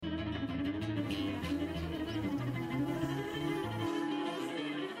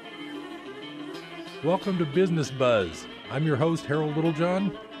Welcome to Business Buzz. I'm your host, Harold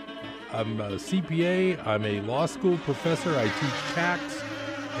Littlejohn. I'm a CPA, I'm a law school professor, I teach tax,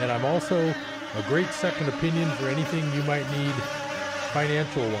 and I'm also a great second opinion for anything you might need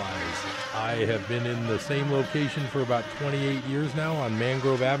financial-wise. I have been in the same location for about 28 years now on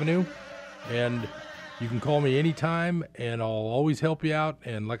Mangrove Avenue, and you can call me anytime, and I'll always help you out.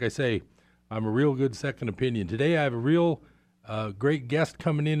 And like I say, I'm a real good second opinion. Today I have a real great guest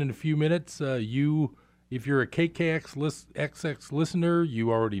coming in a few minutes. If you're a KKXX listener,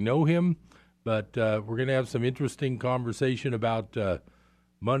 you already know him, but we're going to have some interesting conversation about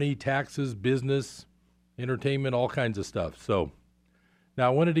money, taxes, business, entertainment, all kinds of stuff. So now I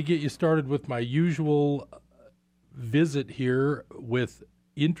wanted to get you started with my usual visit here with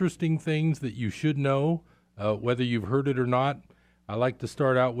interesting things that you should know, whether you've heard it or not. I like to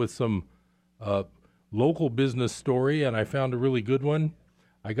start out with some local business story, and I found a really good one.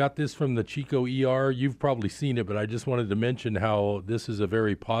 I got this from the Chico ER. You've probably seen it, but I just wanted to mention how this is a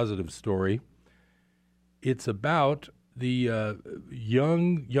very positive story. It's about the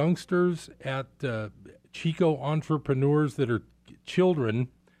youngsters at Chico entrepreneurs that are children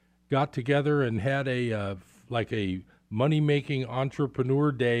got together and had a money-making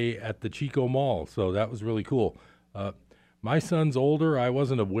entrepreneur day at the Chico Mall. So that was really cool. My son's older. I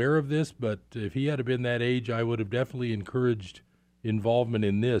wasn't aware of this, but if he had been that age, I would have definitely encouraged involvement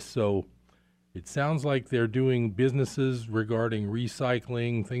in this. So it sounds like they're doing businesses regarding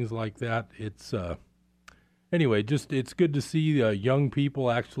recycling, things like that. It's anyway, it's good to see young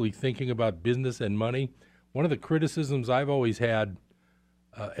people actually thinking about business and money. One of the criticisms I've always had,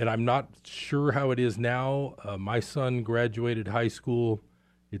 and I'm not sure how it is now, my son graduated high school.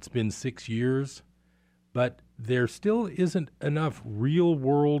 It's been 6 years. But there still isn't enough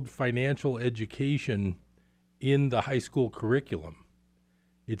real-world financial education in the high school curriculum.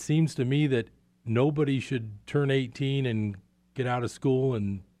 It seems to me that nobody should turn 18 and get out of school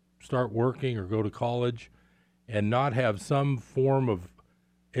and start working or go to college and not have some form of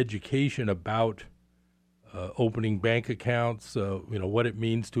education about opening bank accounts, what it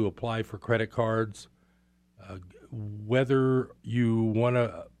means to apply for credit cards, whether you want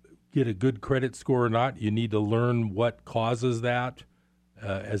to get a good credit score or not. You need to learn what causes that.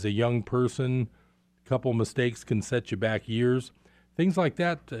 As a young person, a couple mistakes can set you back years. Things like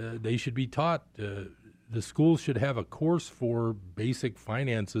that, they should be taught. The schools should have a course for basic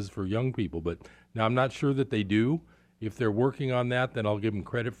finances for young people. But now I'm not sure that they do. If they're working on that, then I'll give them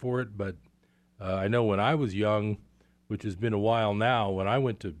credit for it. But I know when I was young, which has been a while now, when I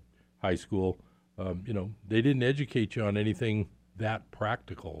went to high school, they didn't educate you on anything that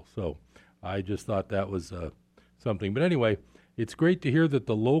practical. So I just thought that was something. But anyway, it's great to hear that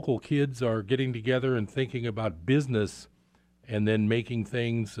the local kids are getting together and thinking about business and then making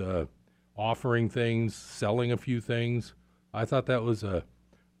things, offering things, selling a few things. I thought that was a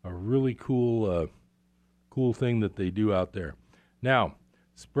really cool thing that they do out there. Now,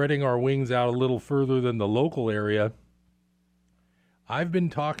 spreading our wings out a little further than the local area, I've been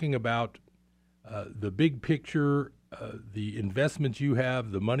talking about the big picture, the investments you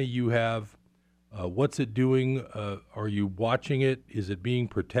have, the money you have, what's it doing? Are you watching it? Is it being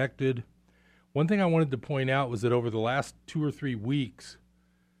protected? One thing I wanted to point out was that over the last 2 or 3 weeks,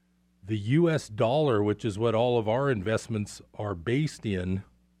 the U.S. dollar, which is what all of our investments are based in,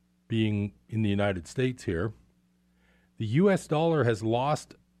 being in the United States here, the U.S. dollar has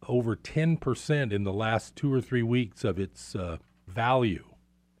lost over 10% in the last 2 or 3 weeks of its value,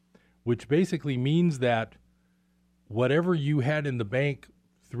 which basically means that whatever you had in the bank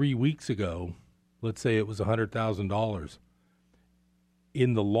 3 weeks ago, let's say it was $100,000,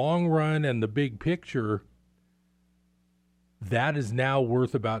 in the long run and the big picture, that is now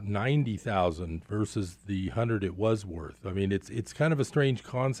worth about $90,000 versus the 100 it was worth. I mean, it's kind of a strange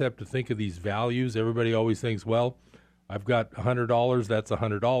concept to think of these values. Everybody always thinks, well, I've got $100, that's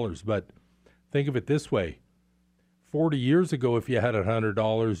 $100. But think of it this way. 40 years ago, if you had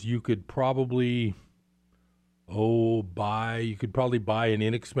 $100, you could probably buy an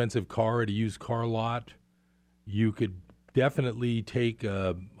inexpensive car at a used car lot. You could definitely take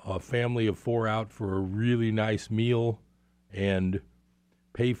a family of 4 out for a really nice meal and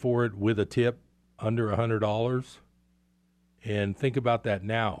pay for it with a tip under $100. And think about that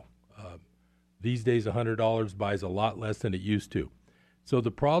now. These days, $100 buys a lot less than it used to. So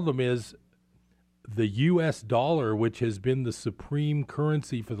the problem is the U.S. dollar, which has been the supreme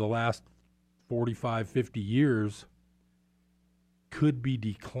currency for the last 45, 50 years, could be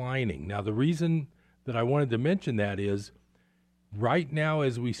declining. Now, the reason that I wanted to mention that is right now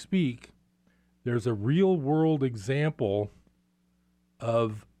as we speak, there's a real-world example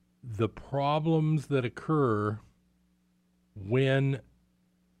of the problems that occur when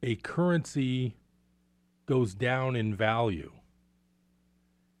a currency goes down in value.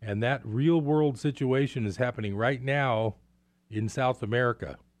 And that real world situation is happening right now in South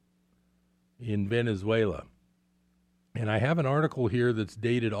America, in Venezuela. And I have an article here that's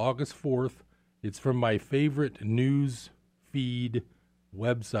dated August 4th. It's from my favorite news feed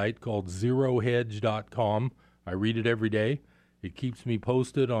website called zerohedge.com. I read it every day. It keeps me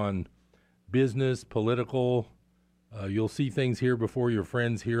posted on business, political. You'll see things here before your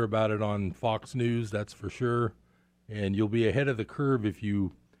friends hear about it on Fox News, that's for sure. And you'll be ahead of the curve if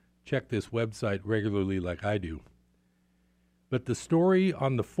you check this website regularly like I do. But the story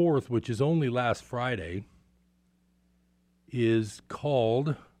on the 4th, which is only last Friday, is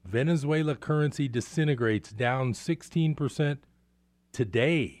called Venezuela Currency Disintegrates Down 16%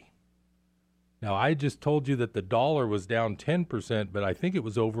 Today. Now, I just told you that the dollar was down 10%, but I think it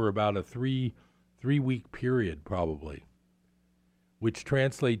was over about a three-week period probably, which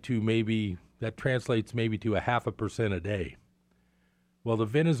translates maybe to 0.5% a day. Well, the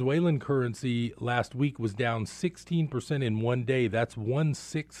Venezuelan currency last week was down 16% in one day. That's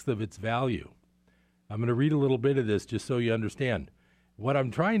 1/6 of its value. I'm going to read a little bit of this just so you understand. What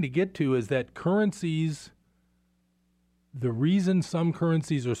I'm trying to get to is that currencies, the reason some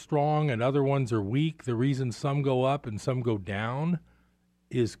currencies are strong and other ones are weak, the reason some go up and some go down,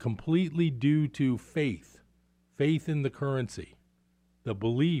 is completely due to faith in the currency, the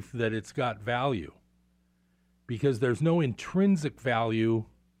belief that it's got value. Because there's no intrinsic value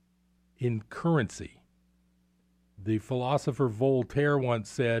in currency. The philosopher Voltaire once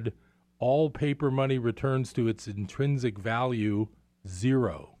said, all paper money returns to its intrinsic value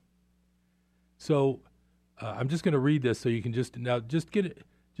 0. So I'm just going to read this so you can just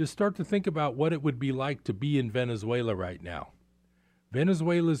start to think about what it would be like to be in Venezuela right now.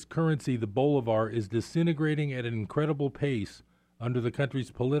 Venezuela's currency, the bolivar, is disintegrating at an incredible pace under the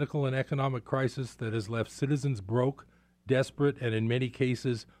country's political and economic crisis that has left citizens broke, desperate, and in many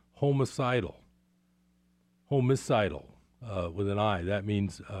cases homicidal. Homicidal, with an I. That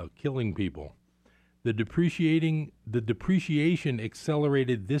means killing people. The depreciation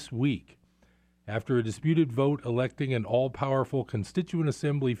accelerated this week after a disputed vote electing an all-powerful constituent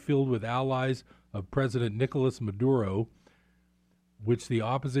assembly filled with allies of President Nicolas Maduro, which the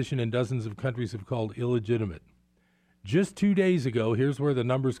opposition in dozens of countries have called illegitimate. Just 2 days ago, here's where the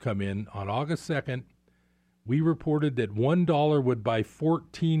numbers come in. On August 2nd, we reported that $1 would buy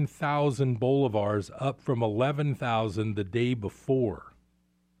 14,000 bolivars, up from 11,000 the day before.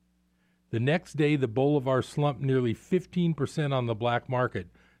 The next day, the bolivar slumped nearly 15% on the black market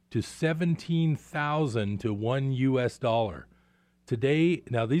to 17,000 to $1. Today,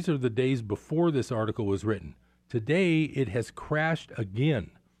 now these are the days before this article was written. Today, it has crashed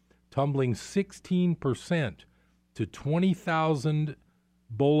again, tumbling 16% to 20,000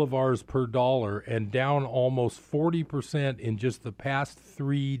 bolivars per dollar and down almost 40% in just the past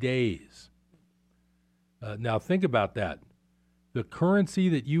 3 days. Now think about that. The currency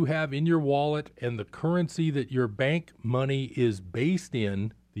that you have in your wallet and the currency that your bank money is based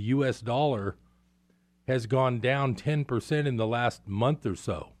in, the U.S. dollar, has gone down 10% in the last month or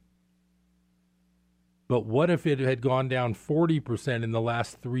so. But what if it had gone down 40% in the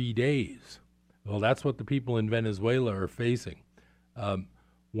last 3 days? Well, that's what the people in Venezuela are facing.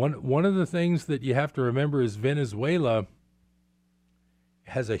 One of the things that you have to remember is Venezuela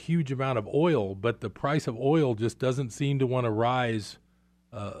has a huge amount of oil, but the price of oil just doesn't seem to want to rise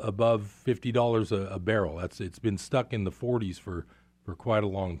above $50 a barrel. It's been stuck in the 40s for quite a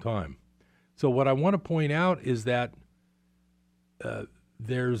long time. So what I want to point out is that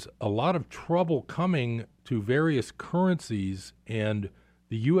there's a lot of trouble coming to various currencies, and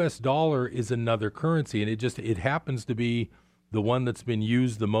the U.S. dollar is another currency, and it happens to be the one that's been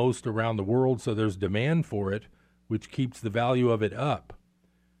used the most around the world, so there's demand for it, which keeps the value of it up.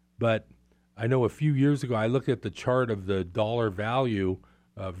 But I know a few years ago I looked at the chart of the dollar value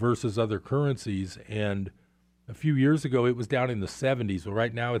versus other currencies, and a few years ago it was down in the 70s. Well,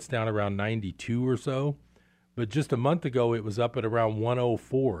 right now it's down around 92 or so. But just a month ago it was up at around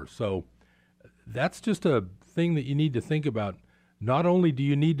 104. So that's just a thing that you need to think about. Not only do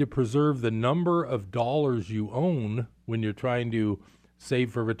you need to preserve the number of dollars you own when you're trying to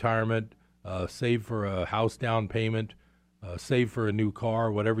save for retirement, save for a house down payment, save for a new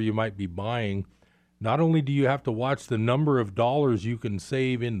car, whatever you might be buying, not only do you have to watch the number of dollars you can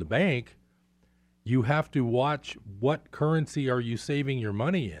save in the bank, you have to watch what currency are you saving your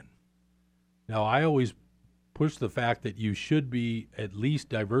money in. Now, I always push the fact that you should be at least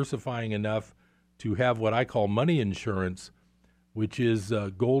diversifying enough to have what I call money insurance, which is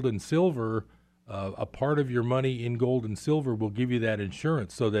gold and silver. A part of your money in gold and silver will give you that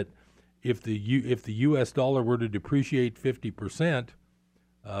insurance, so that if the U.S. dollar were to depreciate 50%,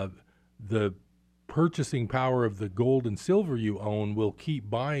 the purchasing power of the gold and silver you own will keep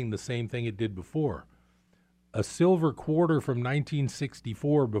buying the same thing it did before. A silver quarter from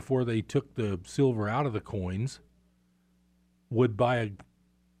 1964, before they took the silver out of the coins, would buy a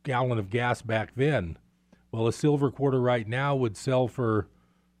gallon of gas back then. Well, a silver quarter right now would sell for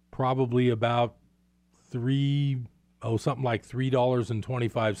probably about something like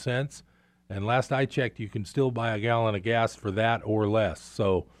 $3.25. And last I checked, you can still buy a gallon of gas for that or less.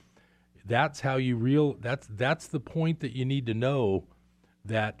 So that's how that's the point that you need to know,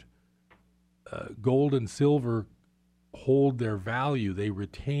 that gold and silver hold their value. They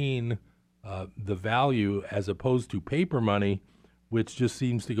retain the value, as opposed to paper money, which just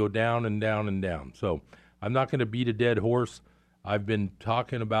seems to go down and down and down. So I'm not going to beat a dead horse. I've been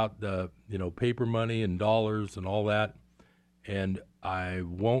talking about the paper money and dollars and all that, and I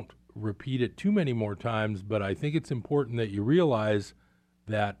won't repeat it too many more times, but I think it's important that you realize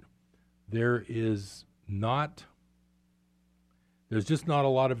that there's just not a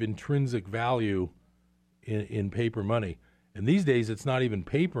lot of intrinsic value in paper money. And these days, it's not even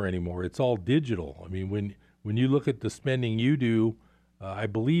paper anymore. It's all digital. I mean, when you look at the spending you do, I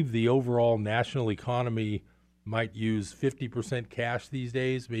believe the overall national economy might use 50% cash these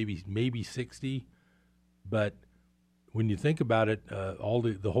days, maybe 60. But when you think about it,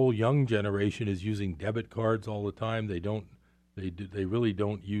 the whole young generation is using debit cards all the time. They really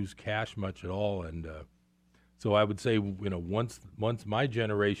don't use cash much at all. And so I would say, once my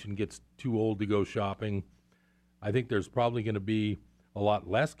generation gets too old to go shopping, I think there's probably going to be a lot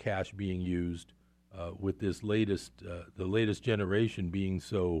less cash being used with this the latest generation being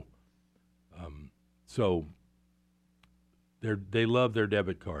so they love their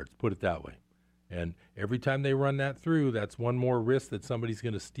debit cards, put it that way. And every time they run that through, that's one more risk that somebody's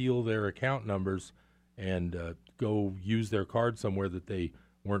going to steal their account numbers and go use their card somewhere that they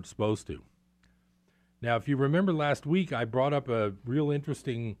weren't supposed to. Now, if you remember last week, I brought up a real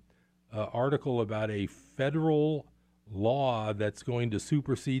interesting article about a federal law that's going to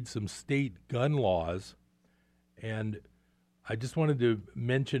supersede some state gun laws. And I just wanted to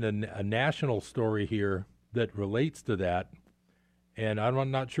mention a national story here that relates to that. And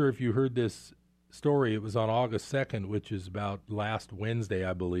I'm not sure if you heard this story. It was on August 2nd, which is about last Wednesday,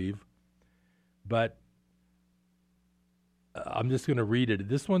 I believe. But I'm just going to read it.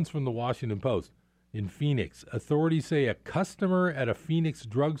 This one's from the Washington Post. In Phoenix, authorities say a customer at a Phoenix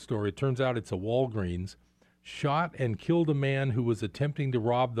drugstore, it turns out it's a Walgreens, shot and killed a man who was attempting to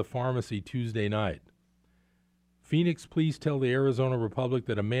rob the pharmacy Tuesday night. Phoenix police tell the Arizona Republic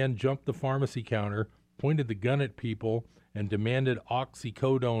that a man jumped the pharmacy counter, pointed the gun at people, and demanded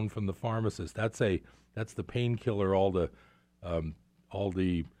oxycodone from the pharmacist. That's the painkiller all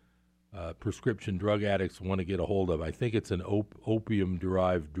the prescription drug addicts want to get a hold of. I think it's an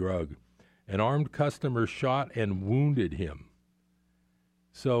opium-derived drug. An armed customer shot and wounded him.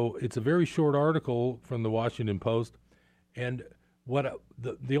 So it's a very short article from the Washington Post. And what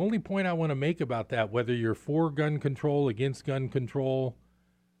the only point I want to make about that, whether you're for gun control, against gun control,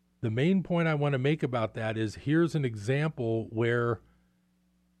 the main point I want to make about that is here's an example where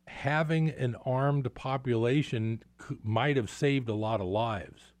having an armed population might have saved a lot of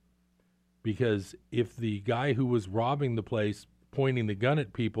lives. Because if the guy who was robbing the place, pointing the gun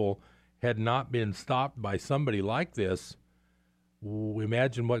at people, had not been stopped by somebody like this,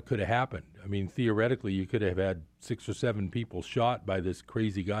 imagine what could have happened. I mean, theoretically, you could have had 6 or 7 people shot by this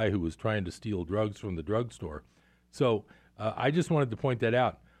crazy guy who was trying to steal drugs from the drugstore. So I just wanted to point that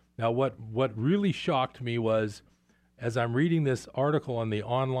out. Now, what really shocked me was, as I'm reading this article on the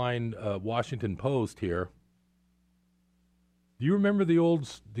online Washington Post here, do you remember the old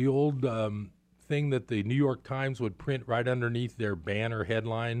thing that the New York Times would print right underneath their banner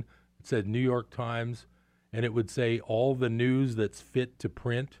headline? It said New York Times, and it would say all the news that's fit to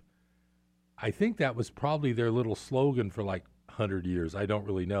print. I think that was probably their little slogan for like 100 years. I don't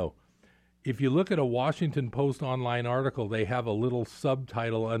really know. If you look at a Washington Post online article, they have a little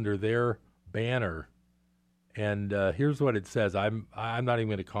subtitle under their banner, and here's what it says. I'm not even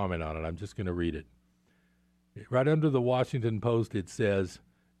going to comment on it. I'm just going to read it. Right under the Washington Post, it says,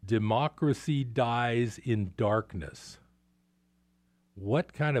 "Democracy dies in darkness."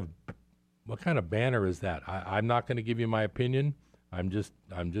 What kind of banner is that? I'm not going to give you my opinion. I'm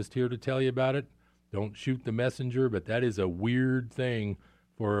just here to tell you about it. Don't shoot the messenger, but that is a weird thing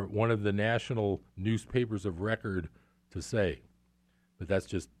for one of the national newspapers of record to say. But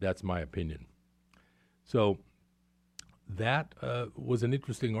that's my opinion. So that was an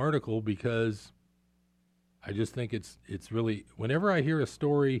interesting article because I just think it's really, whenever I hear a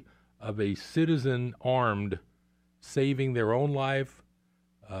story of a citizen armed saving their own life,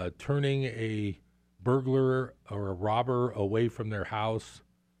 turning a burglar or a robber away from their house,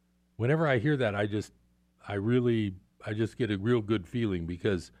 whenever I hear that, I just get a real good feeling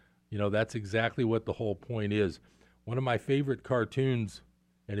because, that's exactly what the whole point is. One of my favorite cartoons,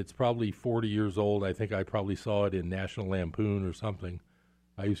 and it's probably 40 years old. I think I probably saw it in National Lampoon or something.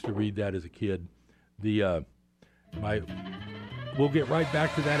 I used to read that as a kid. We'll get right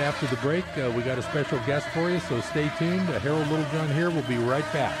back to that after the break. We got a special guest for you, so stay tuned. Harold Littlejohn here. We'll be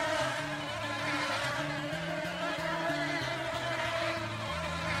right back.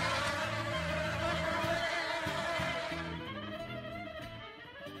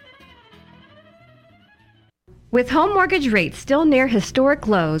 With home mortgage rates still near historic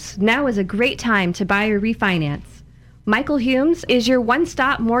lows, now is a great time to buy or refinance. Michael Humes is your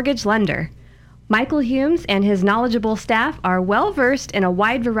one-stop mortgage lender. Michael Humes and his knowledgeable staff are well-versed in a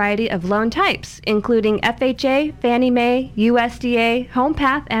wide variety of loan types, including FHA, Fannie Mae, USDA,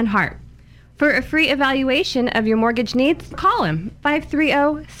 HomePath, and HARP. For a free evaluation of your mortgage needs, call him,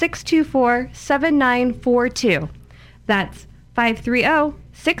 530-624-7942. That's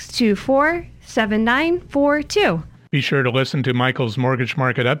 530-624-7942. Be sure to listen to Michael's Mortgage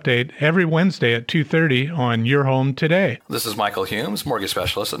Market Update every Wednesday at 2:30 on Your Home Today. This is Michael Humes, mortgage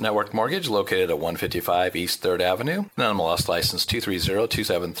specialist at Network Mortgage, located at 155 East 3rd Avenue. NMLS license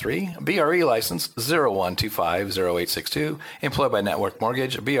 230273, BRE license 01250862, employed by Network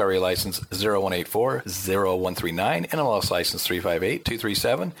Mortgage, BRE license 01840139, NMLS license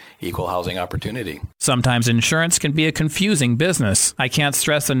 358237, equal housing opportunity. Sometimes insurance can be a confusing business. I can't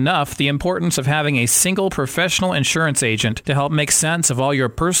stress enough the importance of having a single professional insurance agent to help make sense of all your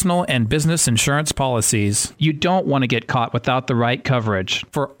personal and business insurance policies. You don't want to get caught without the right coverage.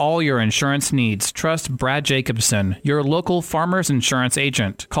 For all your insurance needs, trust Brad Jacobson, your local Farmers Insurance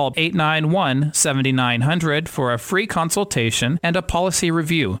agent. Call 891-7900 for a free consultation and a policy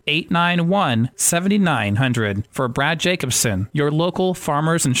review. 891-7900 for Brad Jacobson, your local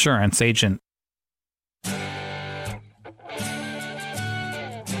Farmers Insurance agent.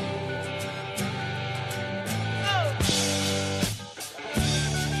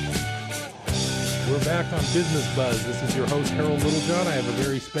 We're back on Business Buzz. This is your host, Harold Littlejohn. I have a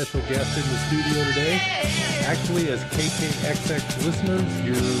very special guest in the studio today. Actually, as KKXX listeners,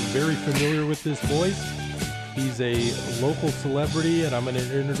 you're very familiar with this voice. He's a local celebrity, and I'm going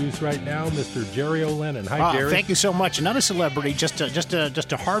to introduce right now Mr. Jerry O'Lennon. Hi, Jerry. Thank you so much. Not a celebrity, just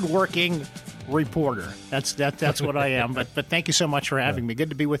a hardworking reporter. That's what I am. But thank you so much for having me. Good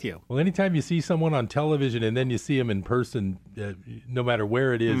to be with you. Well, anytime you see someone on television and then you see him in person, no matter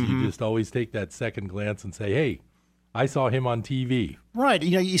where it is, you just always take that second glance and say, "Hey, I saw him on TV." Right.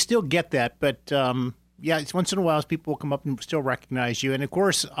 You still get that, but it's once in a while people will come up and still recognize you. And of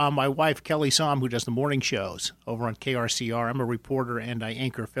course, my wife Kelly Som, who does the morning shows over on KRCR. I'm a reporter and I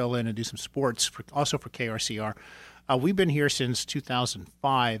anchor, fill in, and do some sports also for KRCR. We've been here since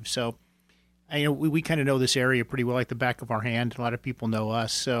 2005, so. We kind of know this area pretty well, like the back of our hand. A lot of people know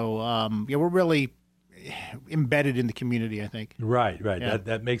us. So, we're really embedded in the community, I think. Right. Yeah.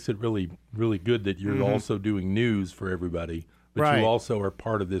 That makes it really, really good that you're also doing news for everybody, but right. you also are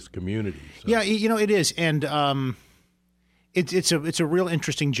part of this community. So. Yeah, it is. And it's a real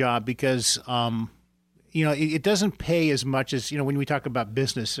interesting job because, it doesn't pay as much as, when we talk about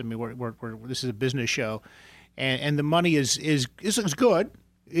business. I mean, this is a business show, and the money is good.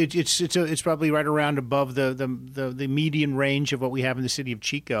 It's probably right around above the median range of what we have in the city of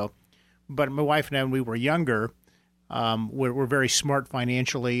Chico. But my wife and I, when we were younger, we're very smart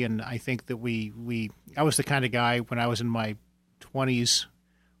financially, and I think that I was the kind of guy when I was in my 20s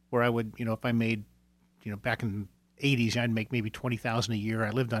where I would, if I made, back in the 80s, I'd make maybe $20,000 a year.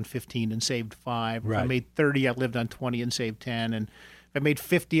 I lived on 15 and saved 5. Right. If I made 30, I lived on 20 and saved 10, and if I made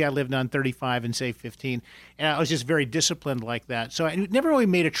 50, I lived on 35 and saved 15. And I was just very disciplined like that. So I never really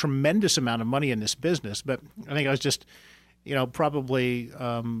made a tremendous amount of money in this business, but I think I was just, probably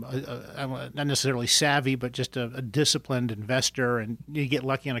not necessarily savvy, but just a disciplined investor. And you get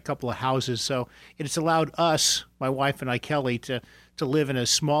lucky on a couple of houses. So it's allowed us, my wife and I, Kelly, to live in a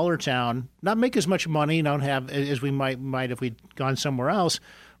smaller town, not make as much money, don't have as we might if we'd gone somewhere else,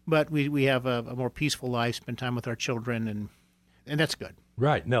 but we have a more peaceful life, spend time with our children, and that's good.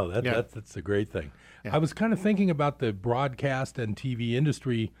 Right. No, that's a great thing. Yeah. I was kind of thinking about the broadcast and TV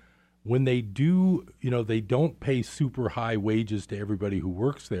industry when they do, they don't pay super high wages to everybody who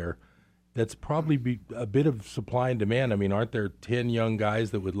works there. that's probably a bit of supply and demand. I mean, aren't there 10 young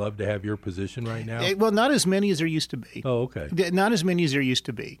guys that would love to have your position right now? Well, not as many as there used to be. Oh, okay. Not as many as there used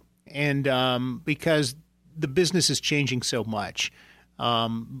to be. And because the business is changing so much.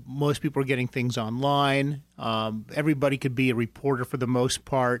 Most people are getting things online. Everybody could be a reporter for the most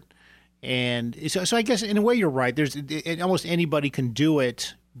part. And so I guess in a way you're right. Almost anybody can do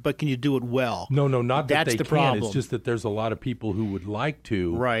it, but can you do it well? No, not that That's they the can. problem. It's just that there's a lot of people who would like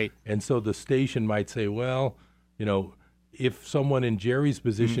to. Right. And so the station might say, well, if someone in Jerry's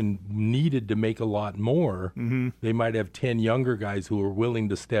position needed to make a lot more, they might have 10 younger guys who are willing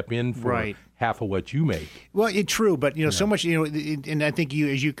to step in for half of what you make. Well, it's true, but so much, and I think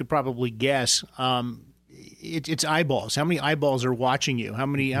as you could probably guess, it's eyeballs. How many eyeballs are watching you? How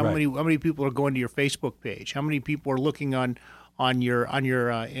many people are going to your Facebook page? How many people are looking on your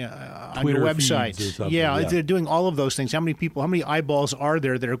website? Feeds or something, yeah, they're doing all of those things. How many eyeballs are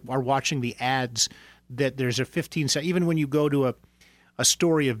there that are watching the ads? That there's a 15-second, even when you go to a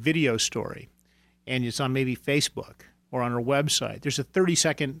story, a video story, and it's on maybe Facebook or on our website, there's a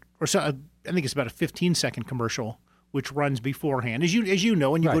 30-second, or so, I think it's about a 15-second commercial which runs beforehand. As you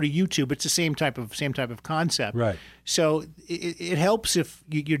know, when you go to YouTube, it's the same type of concept. Right. So it helps if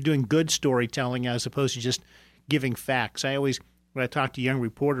you're doing good storytelling as opposed to just giving facts. When I talk to young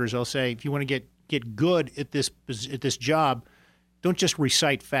reporters, I'll say, if you want to get good at this job, don't just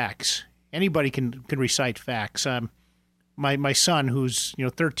recite facts. Anybody can recite facts. My son, who's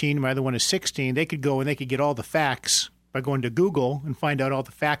 13, my other one is 16. They could go and they could get all the facts by going to Google and find out all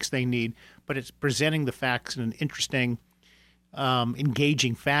the facts they need. But it's presenting the facts in an interesting,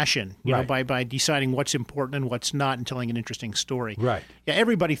 engaging fashion. By deciding what's important and what's not, and telling an interesting story. Right. Yeah.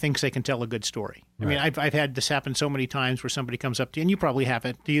 Everybody thinks they can tell a good story. I mean, I've had this happen so many times where somebody comes up to you, and you probably have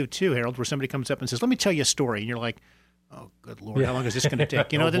it to you too, Harold, where somebody comes up and says, "Let me tell you a story," and you're like, oh, good Lord, how long is this going to take?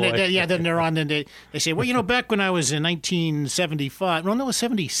 Then they're on, then they say, well, back when I was in 1975, no, it was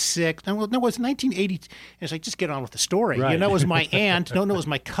 76. No, it was 1980. And it's like, just get on with the story. Right. It was my aunt. No, it was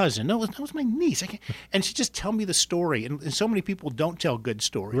my cousin. No, it was my niece. And she just tell me the story. And so many people don't tell good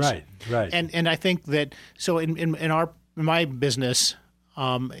stories. Right. And I think that, so in my business,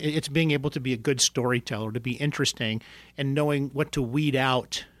 it's being able to be a good storyteller, to be interesting, and knowing what to weed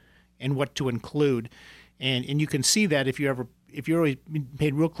out and what to include. And you can see that if you always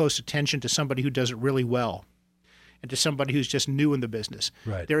paid real close attention to somebody who does it really well, and to somebody who's just new in the business.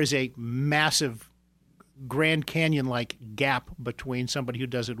 Right. There is a massive Grand Canyon-like gap between somebody who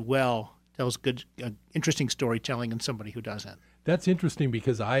does it well, tells good, interesting storytelling, and somebody who doesn't. That's interesting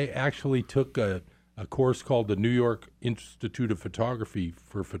because I actually took a course called the New York Institute of Photography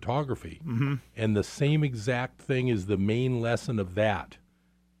for photography, and the same exact thing is the main lesson of that.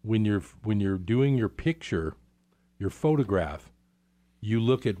 When you're doing your picture, your photograph, you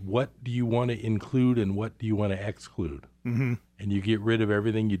look at what do you want to include and what do you want to exclude, and you get rid of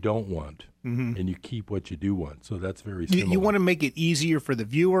everything you don't want, and you keep what you do want. So that's very similar. You want to make it easier for the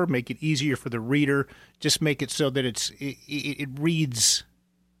viewer, make it easier for the reader. Just make it so that it reads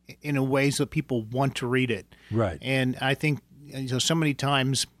in a way so people want to read it. Right. And I think so many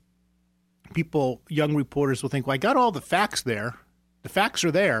times young reporters will think, well, I got all the facts there. The facts are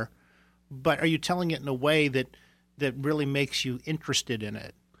there, but are you telling it in a way that really makes you interested in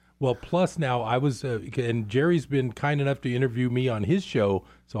it? Well, plus now I was, and Jerry's been kind enough to interview me on his show,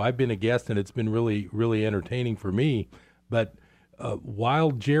 so I've been a guest, and it's been really, really entertaining for me. But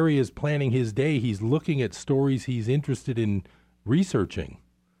while Jerry is planning his day, he's looking at stories he's interested in researching.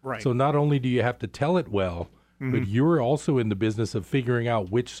 Right. So not only do you have to tell it well, but you're also in the business of figuring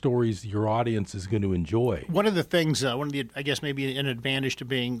out which stories your audience is going to enjoy. One of the things, I guess maybe an advantage to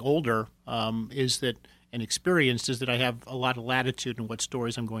being older is that, and experienced, is that I have a lot of latitude in what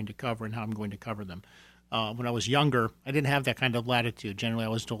stories I'm going to cover and how I'm going to cover them. When I was younger, I didn't have that kind of latitude. Generally, I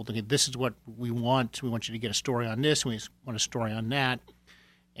was told, okay, this is what we want. We want you to get a story on this. We want a story on that.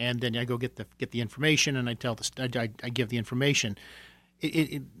 And then I go get the information, and I give the information.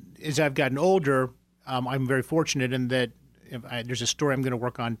 As I've gotten older, I'm very fortunate in that there's a story I'm going to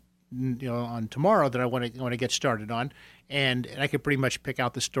work on, on tomorrow that I want to get started on, and I can pretty much pick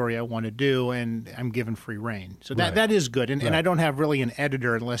out the story I want to do, and I'm given free rein. So that is good, and I don't have really an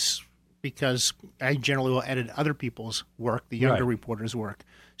editor because I generally will edit other people's work, the younger reporters' work.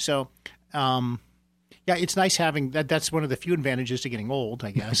 So. Yeah, it's nice having that. That's one of the few advantages to getting old, I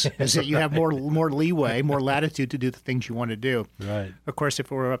guess, is that you have more leeway, more latitude to do the things you want to do. Right. Of course,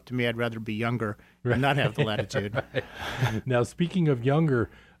 if it were up to me, I'd rather be younger and not have the latitude. Right. Now, speaking of younger,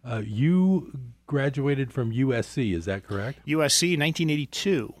 You graduated from USC, is that correct? USC,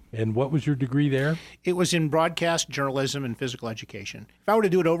 1982. And what was your degree there? It was in broadcast journalism and physical education. If I were to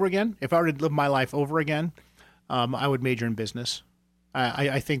do it over again, if I were to live my life over again, I would major in business.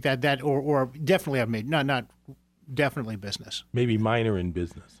 I think that or definitely I've made not definitely business. Maybe minor in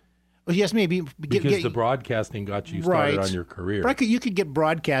business. Well, yes, maybe because the broadcasting got you started on your career. But you could get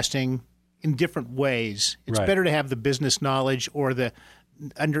broadcasting in different ways. It's better to have the business knowledge or the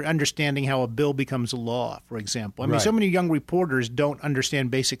understanding how a bill becomes a law, for example. I mean, so many young reporters don't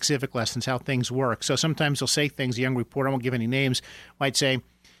understand basic civic lessons, how things work. So sometimes they'll say things. A young reporter, I won't give any names, might say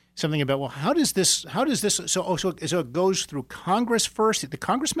something about, well, how does this? So it goes through Congress first. The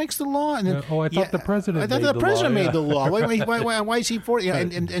Congress makes the law, and then I thought the president. I thought the president made the law. Why is he for it?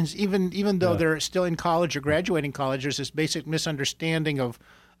 And even though they're still in college or graduating college, there's this basic misunderstanding of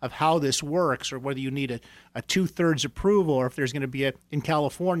how this works, or whether you need a 2/3 approval, or if there's going to be in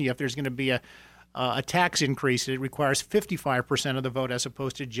California, if there's going to be a tax increase, it requires 55% of the vote as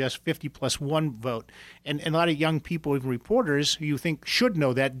opposed to just 50 plus 1 vote. And a lot of young people, even reporters, who you think should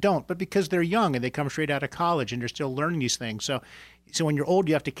know that, don't. But because they're young and they come straight out of college and they're still learning these things. So when you're old,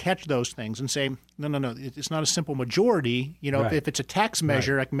 you have to catch those things and say, no, it's not a simple majority. If it's a tax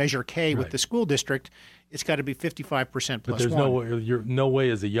measure, like Measure K with the school district, it's got to be 55% plus But there's 1. no way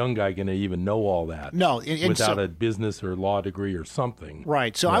as a young guy going to even know all that. No, without a business or law degree or something.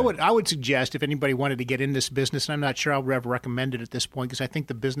 Right. So I would suggest if anybody wanted to get in this business, and I'm not sure I would ever recommend it at this point because I think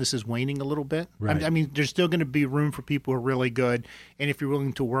the business is waning a little bit. Right. I mean, there's still going to be room for people who are really good, and if you're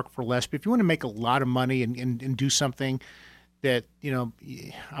willing to work for less. But if you want to make a lot of money and do something that,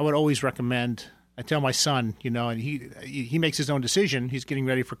 I would always recommend. I tell my son, and he makes his own decision. He's getting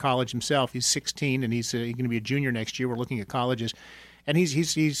ready for college himself. He's 16, and he's going to be a junior next year. We're looking at colleges, and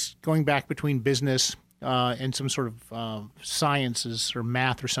he's going back between business and some sort of sciences or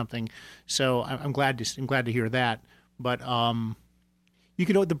math or something. So I'm glad to hear that. But the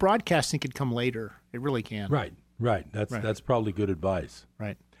broadcasting could come later. It really can. Right. That's probably good advice.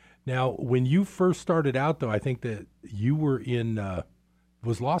 Right. Now, when you first started out, though, I think that you were in.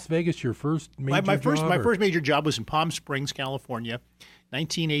 Was Las Vegas your first major job? My first major job was in Palm Springs, California,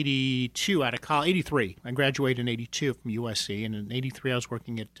 1982 out of college. 83. I graduated in 82 from USC, and in 83 I was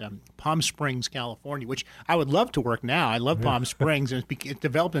working at Palm Springs, California, which I would love to work now. I love Palm Springs, and it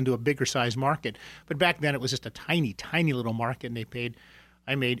developed into a bigger size market. But back then it was just a tiny, tiny little market, and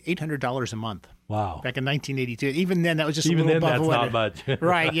I made $800 a month. Wow. Back in 1982. Even then, that was just a little above above that's not much.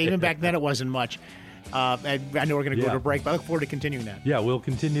 Right. Yeah, even back then it wasn't much. I know we're going to go to a break, but I look forward to continuing that. Yeah, we'll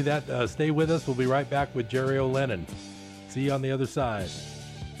continue that. Stay with us. We'll be right back with Jerry O'Lennon. See you on the other side.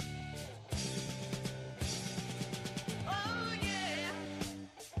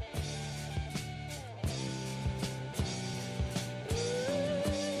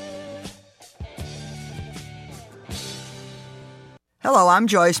 Hello, I'm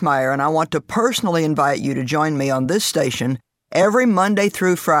Joyce Meyer, and I want to personally invite you to join me on this station every Monday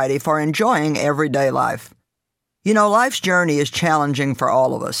through Friday for enjoying everyday life. Life's journey is challenging for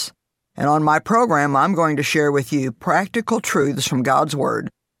all of us. And on my program, I'm going to share with you practical truths from God's Word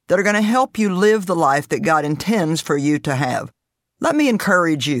that are going to help you live the life that God intends for you to have. Let me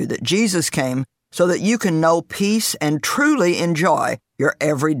encourage you that Jesus came so that you can know peace and truly enjoy your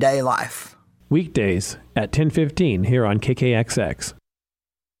everyday life. Weekdays at 10:15 here on KKXX.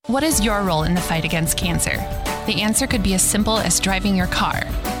 What is your role in the fight against cancer? The answer could be as simple as driving your car.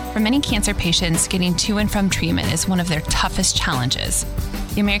 For many cancer patients, getting to and from treatment is one of their toughest challenges.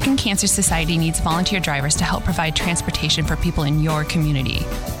 The American Cancer Society needs volunteer drivers to help provide transportation for people in your community.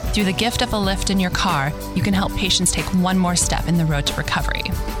 Through the gift of a lift in your car, you can help patients take one more step in the road to recovery.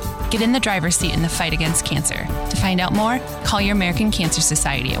 Get in the driver's seat in the fight against cancer. To find out more, call your American Cancer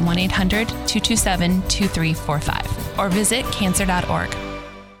Society at 1-800-227-2345 or visit cancer.org.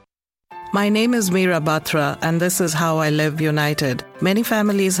 My name is Meera Batra, and this is How I Live United. Many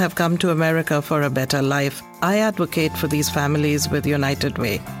families have come to America for a better life. I advocate for these families with United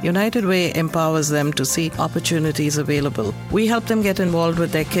Way. United Way empowers them to see opportunities available. We help them get involved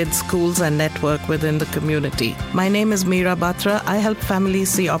with their kids' schools and network within the community. My name is Meera Batra. I help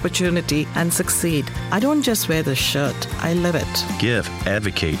families see opportunity and succeed. I don't just wear the shirt, I live it. Give,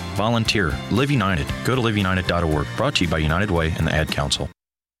 advocate, volunteer, Live United. Go to liveunited.org. Brought to you by United Way and the Ad Council.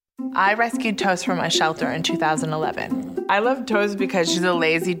 I rescued Toast from a shelter in 2011. I love Toast because she's a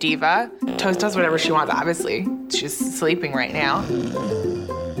lazy diva. Toast does whatever she wants, obviously. She's sleeping right now.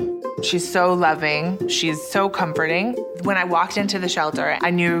 She's so loving. She's so comforting. When I walked into the shelter, I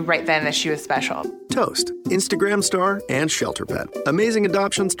knew right then that she was special. Toast, Instagram star, and shelter pet. Amazing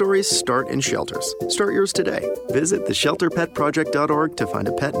adoption stories start in shelters. Start yours today. Visit theshelterpetproject.org to find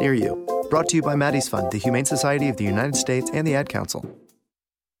a pet near you. Brought to you by Maddie's Fund, the Humane Society of the United States, and the Ad Council.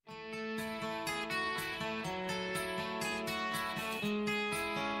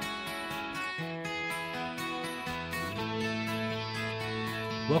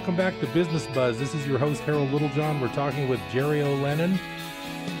 Welcome back to Business Buzz. This is your host, Harold Littlejohn. We're talking with Jerry O'Lennon,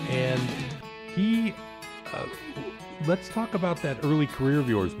 and he, let's talk about that early career of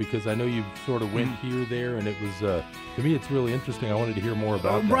yours, because I know you sort of went here, there, and it was, to me, it's really interesting. I wanted to hear more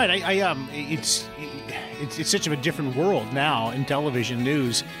about that. Right. It's such a different world now in television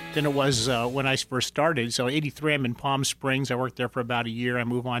news than it was when I first started. So 83, I'm in Palm Springs. I worked there for about a year. I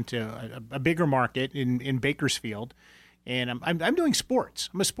move on to a bigger market in Bakersfield. And I'm doing sports.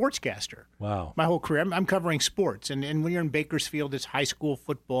 I'm a sportscaster. Wow. My whole career, I'm covering sports. And when you're in Bakersfield, it's high school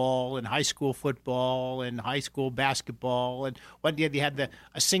football and high school football and high school basketball. And you had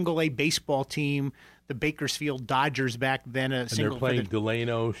a single A baseball team, the Bakersfield Dodgers back then. And they're playing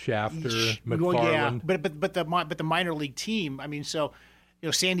Delano, Shafter, McFarland. Well, yeah, but the minor league team. I mean, so.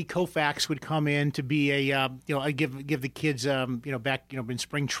 Sandy Koufax would come in to be I give the kids, back, in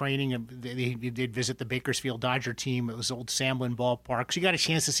spring training, they'd visit the Bakersfield Dodger team. It was old Samlin Ballpark. So you got a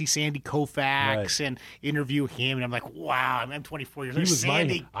chance to see Sandy Koufax and interview him. And I'm like, wow, I'm 24 years old.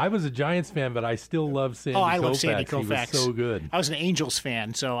 Sandy. I was a Giants fan, but I still love Sandy Koufax. Oh, I love Sandy Koufax. He was so good. I was an Angels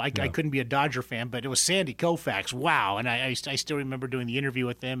fan, so I couldn't be a Dodger fan, but it was Sandy Koufax. Wow. And I still remember doing the interview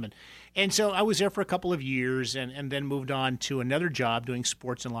with him. And so I was there for a couple of years and then moved on to another job doing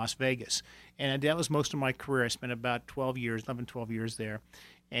sports in Las Vegas. And that was most of my career. I spent about 12 years there.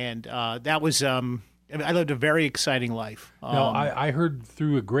 And that was I lived a very exciting life. Now, I heard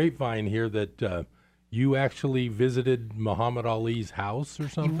through a grapevine here that you actually visited Muhammad Ali's house or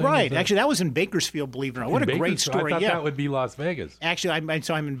something? Right. Actually, that was in Bakersfield, believe it or not. What a great story. I thought that would be Las Vegas. Actually,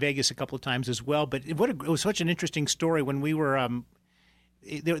 I'm in Vegas a couple of times as well. But it was such an interesting story when we were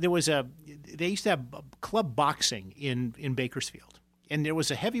they used to have club boxing in Bakersfield, and there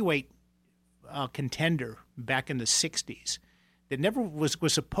was a heavyweight contender back in the 60s that never was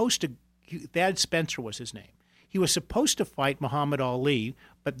supposed to. Thad Spencer was his name. He was supposed to fight Muhammad Ali,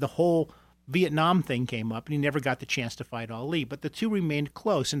 but the whole Vietnam thing came up, and he never got the chance to fight Ali. But the two remained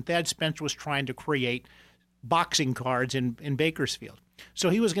close, and Thad Spencer was trying to create boxing cards in Bakersfield.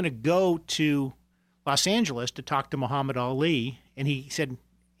 So he was going to go to Los Angeles to talk to Muhammad Ali, and he said,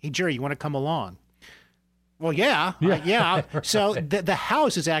 "Hey, Jerry, you want to come along?" Well, yeah. So the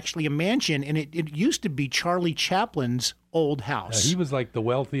house is actually a mansion, and it used to be Charlie Chaplin's old house. He was like the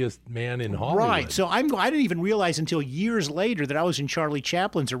wealthiest man in Hollywood. Right. So I didn't even realize until years later that I was in Charlie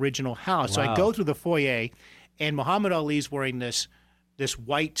Chaplin's original house. Wow. So I go through the foyer, and Muhammad Ali's wearing this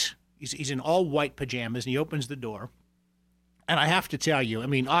white. He's in all white pajamas, and he opens the door. And I have to tell you, I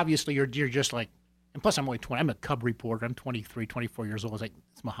mean, obviously you're just like. And plus, I'm only 20. I'm a cub reporter. I'm 23, 24 years old. I was like,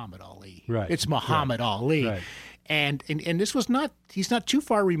 it's Muhammad Ali. Right. It's Muhammad Ali. Right. And this was not, he's not too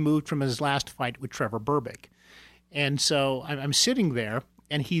far removed from his last fight with Trevor Berbick. And so I'm sitting there,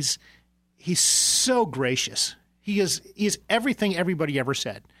 and he's so gracious. He is everything everybody ever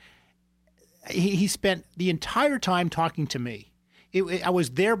said. He spent the entire time talking to me. I was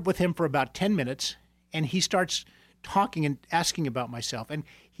there with him for about 10 minutes, and he starts talking and asking about myself, and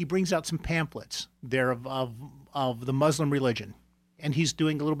he brings out some pamphlets there of the Muslim religion, and he's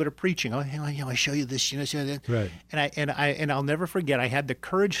doing a little bit of preaching. I show you this, show that. Right. And I'll never forget. I had the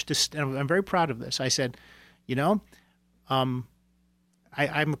courage to. I'm very proud of this. I said, I'm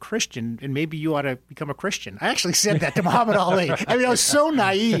a Christian, and maybe you ought to become a Christian. I actually said that to Muhammad Ali. I mean, I was so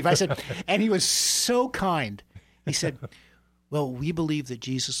naive. I said, and he was so kind. He said, "Well, we believe that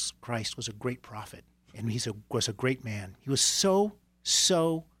Jesus Christ was a great prophet. And he was a great man. He was such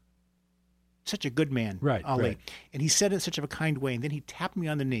a good man, right, Ali." Right. And he said it in such a kind way. And then he tapped me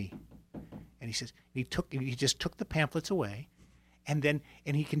on the knee, and he says he just took the pamphlets away, and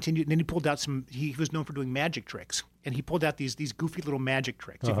he continued. And then he pulled out some. He was known for doing magic tricks, and he pulled out these goofy little magic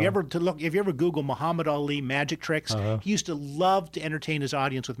tricks. Uh-huh. If you ever Google Muhammad Ali magic tricks, uh-huh. He used to love to entertain his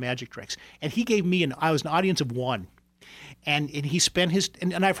audience with magic tricks. And he gave me I was an audience of one. And he spent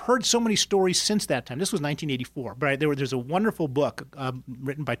and I've heard so many stories since that time. This was 1984, but there's a wonderful book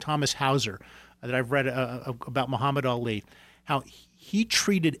written by Thomas Hauser that I've read about Muhammad Ali, how he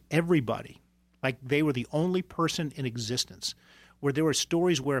treated everybody like they were the only person in existence, where there were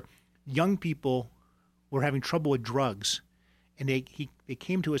stories where young people were having trouble with drugs, and they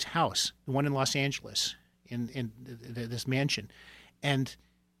came to his house, the one in Los Angeles, in this mansion, and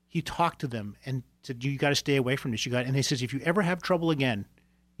he talked to them and said, "You got to stay away from this. And he says, if you ever have trouble again,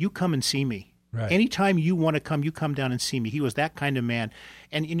 you come and see me." Right. Anytime you want to come, you come down and see me. He was that kind of man.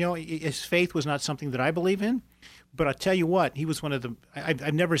 And, you know, his faith was not something that I believe in. But I'll tell you what, he was one of the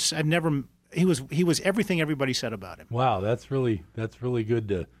he was everything everybody said about him. Wow, that's really good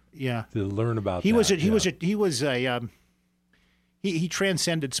to learn about. He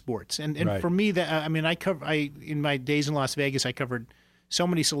transcended sports, and Right. for me, in my days in Las Vegas, I covered so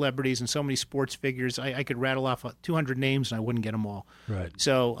many celebrities and so many sports figures. I could rattle off 200 names and I wouldn't get them all. Right.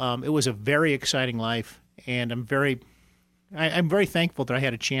 So it was a very exciting life, and I'm very thankful that I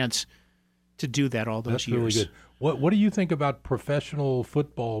had a chance to do that all those That's years. really good. What do you think about professional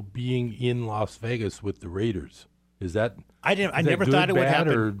football being in Las Vegas with the Raiders? Is that I never good, thought it would bad,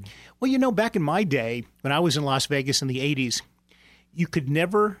 happen. or- Well, you know, back in my day when I was in Las Vegas in the 80s, you could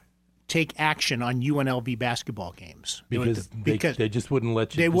never take action on UNLV basketball games because they just wouldn't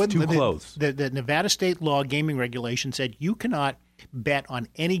let you. They It's wouldn't. too close. The Nevada state law gaming regulation said you cannot bet on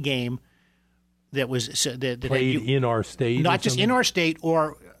any game that was that Played in our state, not just in our state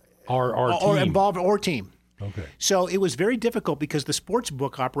or our team. involved or team. Okay. So it was very difficult because the sports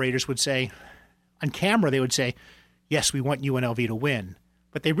book operators would say, on camera, they would say, yes, we want UNLV to win.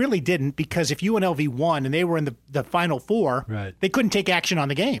 But they really didn't, because if UNLV won and they were in the Final Four, Right. they couldn't take action on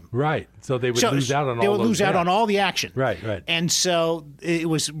the game. Right. So they would lose out on all They would those lose out bets. on all the action. Right. And so it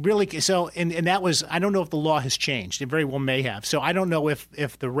was really and that was, I don't know if the law has changed. It very well may have. So I don't know if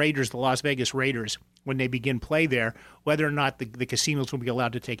the Raiders, the Las Vegas Raiders, when they begin play there, whether or not the casinos will be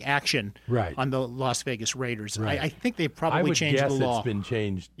allowed to take action Right. on the Las Vegas Raiders. Right. I think they've I probably would changed guess the law. it's been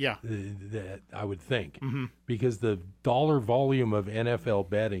changed. Yeah. I would think Mhm. because the dollar volume of NFL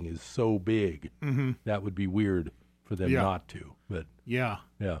betting is so big, Mhm. that would be weird for them Yeah. not to. But Yeah.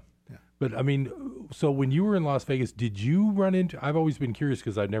 But I mean, so when you were in Las Vegas, did you run into? I've always been curious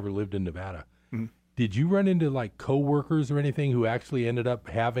because I've never lived in Nevada. Mhm. Did you run into like coworkers or anything who actually ended up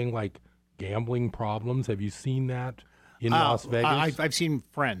having like gambling problems? Have you seen that in Las Vegas? I've seen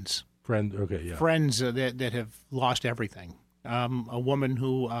friends. Okay, yeah. Friends that have lost everything. A woman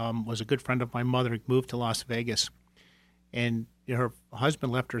who was a good friend of my mother moved to Las Vegas, and her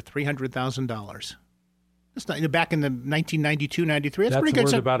husband left her $300,000. That's not back in the 1992, 93. That's pretty good.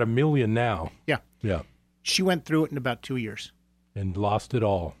 worth So- about $1 million now. Yeah. Yeah. She went through it in about 2 years. And lost it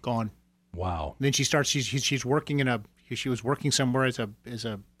all. Gone. Wow. And then she starts. She's working she was working somewhere as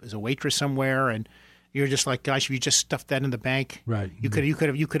a waitress somewhere, and you're just like, gosh, if you just stuffed that in the bank, Right. You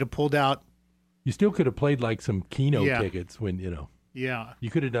could have pulled out. You still could have played like some Keno Yeah. tickets when, Yeah. you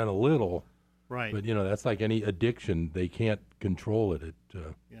could have done a little. Right. But, that's like any addiction. They can't control it.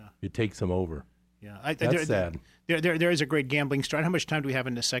 It takes them over. Yeah. That's sad. There is a great gambling story. How much time do we have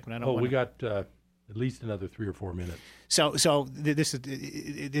in this segment? I don't We wanna- got at least another 3 or 4 minutes. So this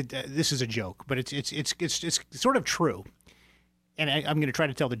is a joke, but it's sort of true, and I'm going to try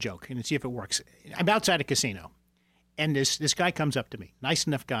to tell the joke and see if it works. I'm outside a casino, and this guy comes up to me, nice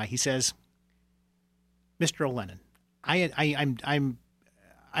enough guy. He says, "Mr. O'Lennon, I'm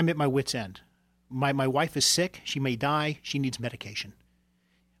at my wit's end. My wife is sick. She may die. She needs medication.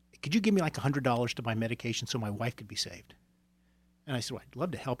 Could you give me like $100 to buy medication so my wife could be saved?" And I said, "Well, I'd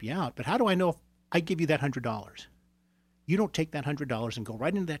love to help you out, but how do I know if I give you that $100? You don't take that $100 and go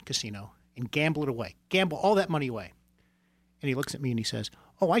right into that casino and gamble it away. Gamble all that money away." And he looks at me and he says,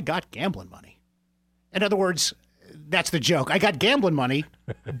 "Oh, I got gambling money." In other words, that's the joke. I got gambling money,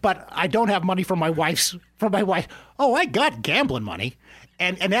 but I don't have money for my wife. Oh, I got gambling money.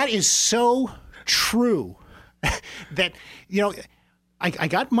 And that is so true that, I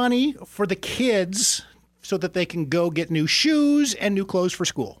got money for the kids so that they can go get new shoes and new clothes for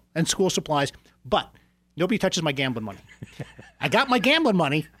school and school supplies. But nobody touches my gambling money. I got my gambling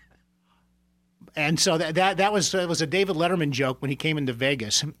money. And so that was a David Letterman joke when he came into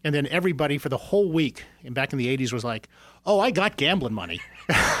Vegas. And then everybody for the whole week, and back in the 80s, was like, "Oh, I got gambling money."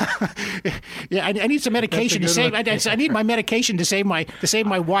 Yeah, I need some medication to save. I need my medication to save my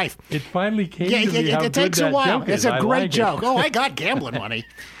wife. It finally came to me how it good takes a that while. joke It's is. a I great like it. joke. Oh, I got gambling money.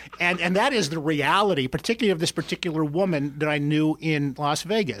 And that is the reality, particularly of this particular woman that I knew in Las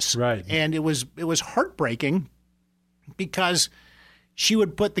Vegas. Right. And it was heartbreaking because she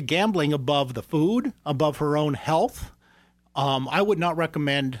would put the gambling above the food, above her own health. I would not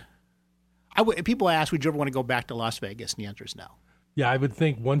recommend. People ask, "Would you ever want to go back to Las Vegas?" And the answer is no. Yeah, I would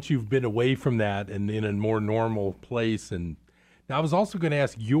think once you've been away from that and in a more normal place, and Now, I was also going to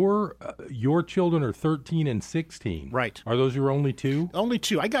ask, your children are 13 and 16. Right. Are those your only two? Only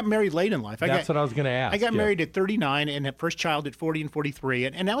two. I got married late in life. That's what I was going to ask. I got married at 39 and had first child at 40 and 43.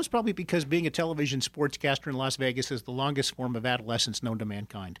 And that was probably because being a television sportscaster in Las Vegas is the longest form of adolescence known to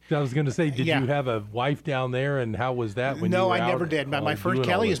mankind. I was going to say, did you have a wife down there, and how was that when you were No, I out? never did. My first,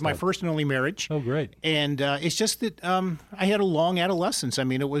 Kelly is my first and only marriage. Oh, great. And it's just that I had a long adolescence. I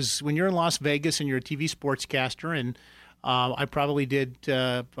mean, it was when you're in Las Vegas and you're a TV sportscaster, and I probably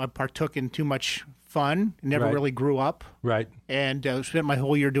I partook in too much fun, never really grew up. Right. And spent my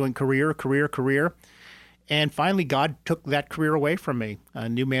whole year doing career. And finally, God took that career away from me.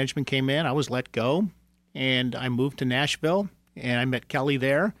 New management came in. I was let go. And I moved to Nashville, and I met Kelly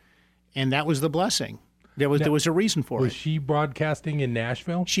there. And that was the blessing. There was a reason for it. Was she broadcasting in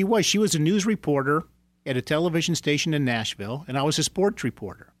Nashville? She was. She was a news reporter at a television station in Nashville, and I was a sports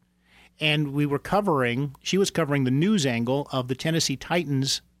reporter. And she was covering the news angle of the Tennessee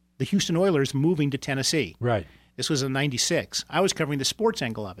Titans, the Houston Oilers moving to Tennessee. Right. This was in '96. I was covering the sports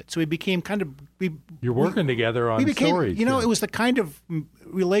angle of it. So we became You're working together on stories. It was the kind of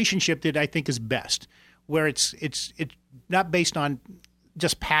relationship that I think is best, where it's not based on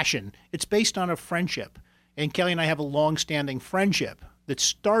just passion. It's based on a friendship. And Kelly and I have a long-standing friendship that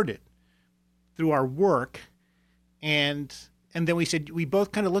started through our work, and then we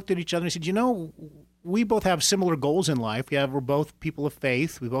both kind of looked at each other and said, we both have similar goals in life. We're both people of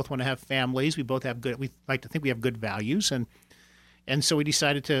faith. We both want to have families. We like to think we have good values, and so we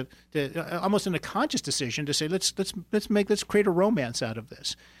decided to almost in a conscious decision to say let's create a romance out of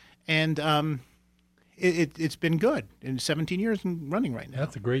this, and it's been good in 17 years and running right now.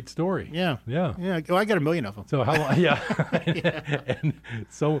 That's a great story. Yeah. Oh, I got 1 million of them. So how long? Yeah. And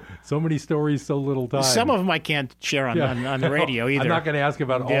so many stories, so little time. Some of them I can't share on the radio either. I'm not going to ask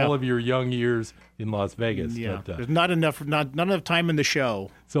about all of your young years in Las Vegas. Yeah. But, there's not enough time in the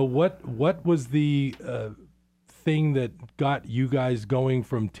show. So what was the thing that got you guys going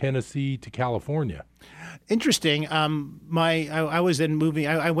from Tennessee to California? Interesting. I was then moving.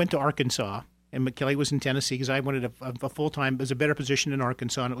 I went to Arkansas. And Kelly was in Tennessee because I wanted a full-time, as a better position in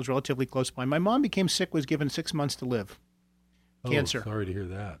Arkansas, and it was relatively close by. My mom became sick, was given 6 months to live. Cancer. Sorry to hear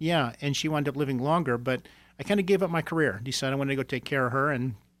that. Yeah, and she wound up living longer, but I kind of gave up my career. Decided I wanted to go take care of her,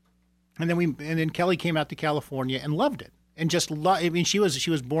 and then Kelly came out to California and loved it. And just she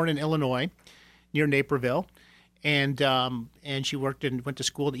was born in Illinois, near Naperville. And she went to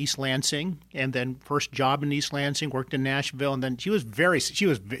school at East Lansing, and then first job in East Lansing, worked in Nashville, and then she's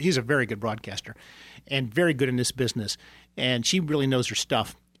a very good broadcaster, and very good in this business, and she really knows her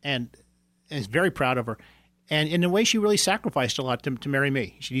stuff, and is very proud of her, and in a way she really sacrificed a lot to marry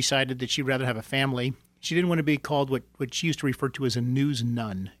me. She decided that she'd rather have a family. She didn't want to be called what she used to refer to as a news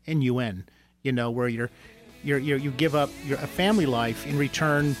nun, N-U-N, where you give up a family life in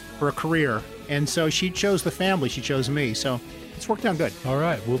return for a career. And so she chose the family. She chose me. So it's worked out good. All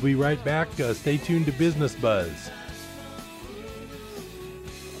right. We'll be right back. Stay tuned to Business Buzz.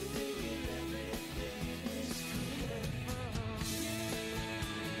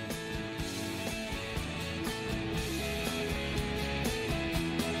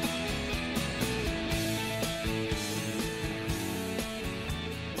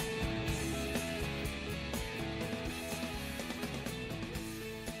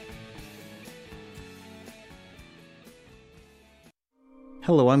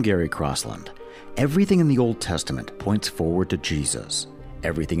 Hello, I'm Gary Crossland. Everything in the Old Testament points forward to Jesus.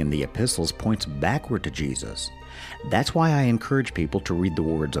 Everything in the epistles points backward to Jesus. That's why I encourage people to read the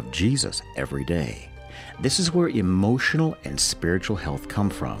words of Jesus every day. This is where emotional and spiritual health come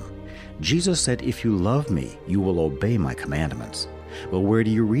from. Jesus said, "If you love me, you will obey my commandments." Well, where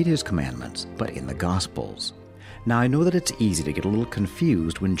do you read his commandments? But in the Gospels. Now, I know that it's easy to get a little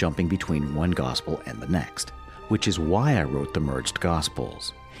confused when jumping between one gospel and the next, which is why I wrote the Merged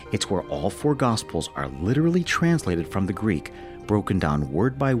Gospels. It's where all 4 Gospels are literally translated from the Greek, broken down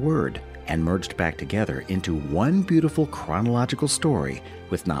word by word, and merged back together into one beautiful chronological story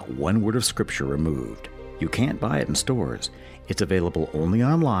with not one word of Scripture removed. You can't buy it in stores. It's available only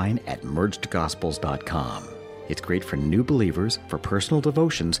online at mergedgospels.com. It's great for new believers, for personal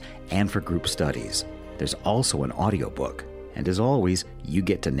devotions, and for group studies. There's also an audiobook. And as always, you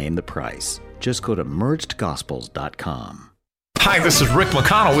get to name the price. Just go to mergedgospels.com. Hi, this is Rick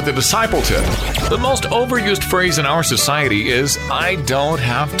McConnell with the Disciple Tip. The most overused phrase in our society is, I don't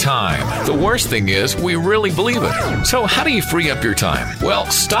have time. The worst thing is, we really believe it. So how do you free up your time? Well,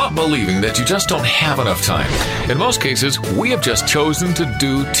 stop believing that you just don't have enough time. In most cases, we have just chosen to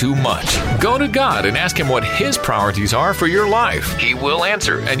do too much. Go to God and ask Him what His priorities are for your life. He will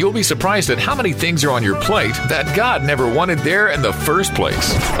answer, and you'll be surprised at how many things are on your plate that God never wanted there in the first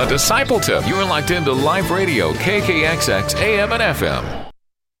place. A Disciple Tip. You're locked into Live Radio, KKXX, AM and FM.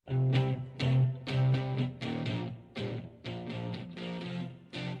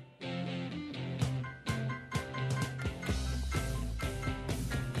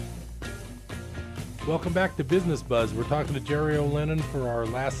 Welcome back to Business Buzz. We're talking to Jerry O'Lennon for our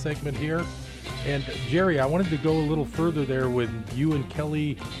last segment here. And Jerry, I wanted to go a little further there when you and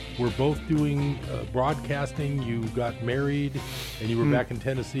Kelly were both doing broadcasting. You got married and you were back in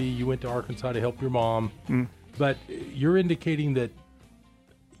Tennessee. You went to Arkansas to help your mom. But you're indicating that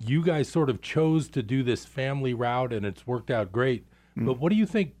you guys sort of chose to do this family route and it's worked out great. But what do you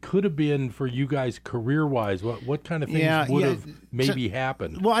think could have been for you guys career-wise? What kind of things would have maybe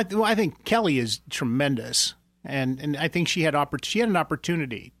happened? Well, I think Kelly is tremendous, and I think she had an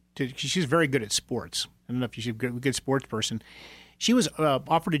opportunity to. She's very good at sports. I don't know if she's a good sports person. She was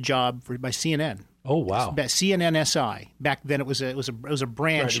offered a job by CNN. Oh wow! CNN SI. Back then, it was a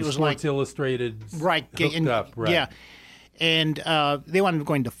brand. Right, she was Sports like Illustrated. Right. Hooked up. Right. Yeah. And they wanted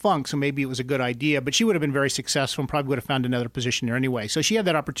going to Funk, so maybe it was a good idea. But she would have been very successful and probably would have found another position there anyway. So she had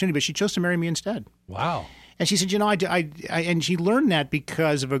that opportunity, but she chose to marry me instead. Wow. And she said, and she learned that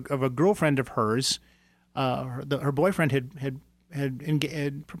because of a girlfriend of hers. Her boyfriend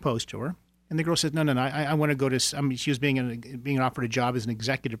had proposed to her. And the girl said, no, I want to go to, she was being offered a job as an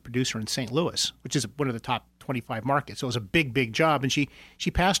executive producer in St. Louis, which is one of the top 25 markets. So it was a big, big job. And she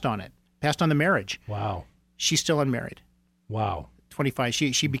passed on it, passed on the marriage. Wow. She's still unmarried. Wow. 25.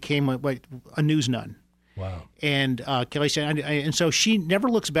 She became a news nun. Wow. And Kelly said, and so she never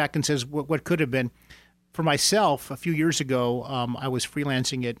looks back and says what could have been. For myself, a few years ago, I was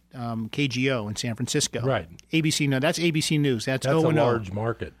freelancing at KGO in San Francisco. Right. ABC. No, that's ABC News. That's a O&O. large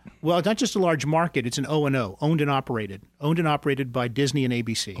market. Well, it's not just a large market. It's an O&O, owned and operated by Disney and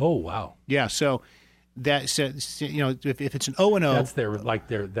ABC. Oh, wow. Yeah. So that's if it's an O&O, that's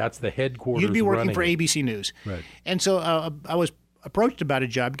that's the headquarters. You'd be working running for ABC News. Right. And so I was approached about a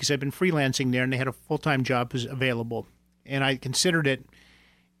job because I've been freelancing there, and they had a full-time job available, and I considered it.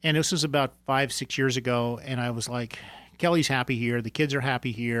 And this was about 5-6 years ago, and I was like, Kelly's happy here, the kids are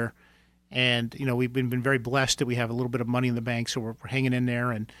happy here, and we've been very blessed that we have a little bit of money in the bank, so we're hanging in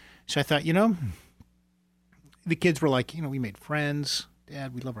there. And so I thought, the kids were like, we made friends.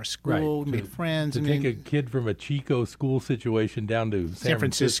 Dad, we love our school. Right. We made friends. To take a kid from a Chico school situation down to San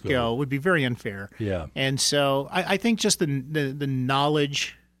Francisco would be very unfair. Yeah. And so I think just the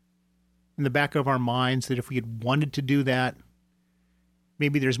knowledge in the back of our minds that if we had wanted to do that,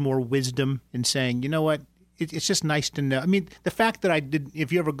 maybe there's more wisdom in saying, you know what, it's just nice to know. I mean, the fact that I did,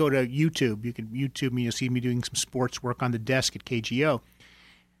 if you ever go to YouTube, you can YouTube me, you'll see me doing some sports work on the desk at KGO.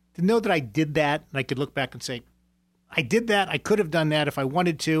 To know that I did that, and I could look back and say, I did that, I could have done that if I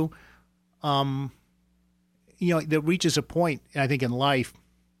wanted to. There reaches a point, I think, in life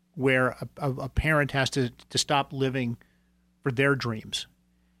where a parent has to stop living for their dreams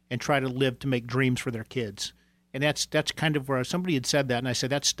and try to live to make dreams for their kids. And that's kind of where somebody had said that, and I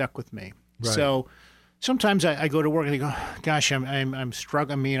said, that stuck with me. Right. So sometimes I go to work and I go, gosh, I'm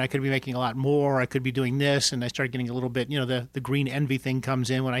struggling. I mean, I could be making a lot more. I could be doing this. And I start getting a little bit, the green envy thing comes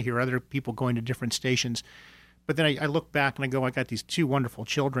in when I hear other people going to different stations. But then I look back and I go, I got these two wonderful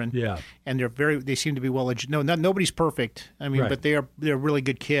children. Yeah. And they seem to be well educated. No, nobody's perfect. I mean, right. But they're really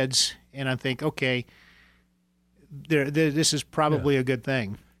good kids. And I think, okay, this is probably a good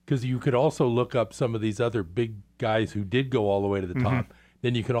thing. Because you could also look up some of these other big guys who did go all the way to the top.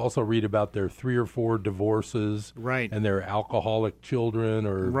 Then you could also read about their 3 or 4 divorces, right, and their alcoholic children,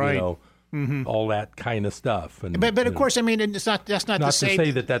 or right. All that kind of stuff. And but of course, I mean, that's not to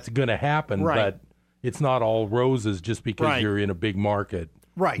say that that's going to happen, right. But it's not all roses just because right. you're in a big market,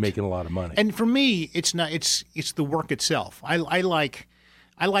 right, making a lot of money. And for me, it's not. It's the work itself. I like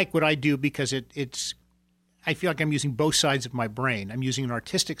what I do because it's. I feel like I'm using both sides of my brain. I'm using an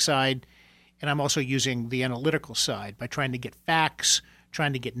artistic side, and I'm also using the analytical side by trying to get facts,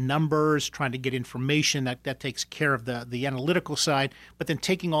 trying to get numbers, trying to get information that takes care of the analytical side, but then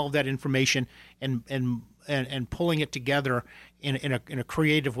taking all of that information and pulling it together in a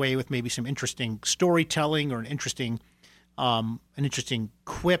creative way with maybe some interesting storytelling or an interesting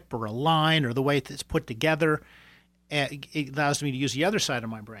quip or a line or the way it's put together. it allows me to use the other side of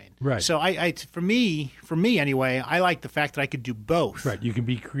my brain. Right. So for me anyway, I like the fact that I could do both. Right. You can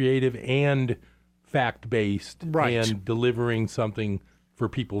be creative and fact-based and delivering something for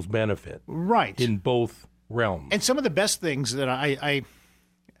people's benefit. Right. In both realms. And some of the best things that I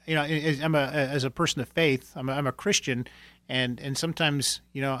as a person of faith, I'm a Christian, and sometimes,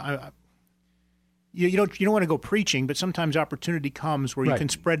 you don't want to go preaching, but sometimes opportunity comes where you can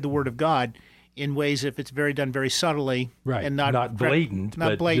spread the word of God in ways if it's done very subtly, and not blatant,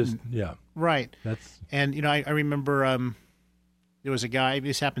 just, right. That's I remember there was a guy.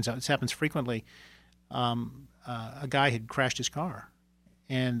 This happens frequently. A guy had crashed his car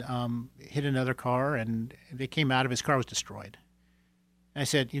and hit another car, and they came out of his car was destroyed. And I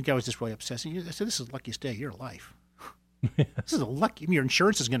said, the guy was just really upset. I said, this is the luckiest day of your life. This is your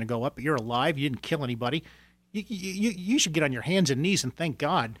insurance is going to go up, but you're alive. You didn't kill anybody. You should get on your hands and knees and thank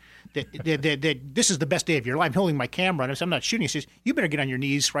God that this is the best day of your life. I'm holding my camera, and I'm not shooting. He says, you better get on your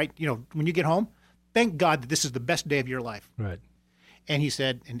knees, right? When you get home, thank God that this is the best day of your life. Right. And he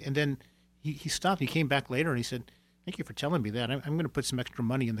said, and then he stopped. He came back later, and he said, thank you for telling me that. I'm going to put some extra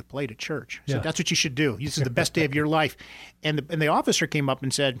money in the plate at church. So that's what you should do. This is the best day of your life. And the officer came up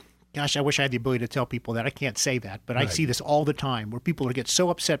and said, gosh, I wish I had the ability to tell people that. I can't say that, but I see this all the time where people get so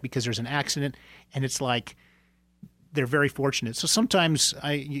upset because there's an accident, and it's like they're very fortunate. So sometimes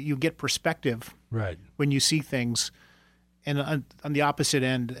you get perspective when you see things. And on the opposite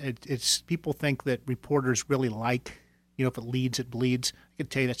end, it's people think that reporters really like, if it leads, it bleeds. I can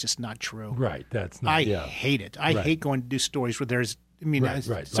tell you that's just not true. Right. That's not. I hate it. I hate going to do stories where there's. Sometimes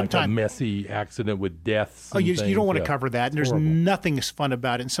like a messy accident with deaths. Oh, you don't want to cover that. And there's nothing as fun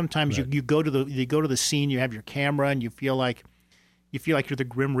about it. And sometimes you go to the scene, you have your camera, and you feel like you're the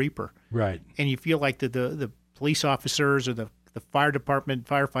Grim Reaper. Right. And you feel like the police officers or the fire department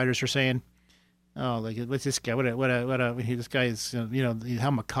firefighters are saying, "Oh, like what's this guy? This guy is. How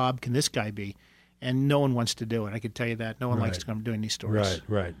macabre can this guy be?" And no one wants to do it. I can tell you that. No one likes to come doing these stories.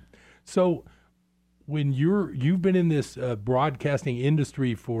 Right. So when you've been in this broadcasting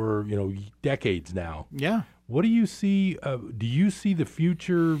industry for decades now. Yeah. What do you see? Do you see the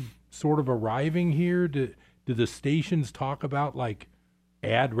future sort of arriving here? Do the stations talk about like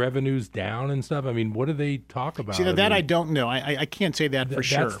ad revenues down and stuff? I mean, what do they talk about? See, I don't know. I can't say that for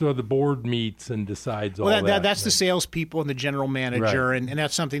sure. That's where the board meets and decides all that. That's the salespeople and the general manager, and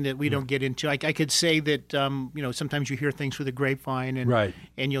that's something that we don't get into. I could say that sometimes you hear things through the grapevine,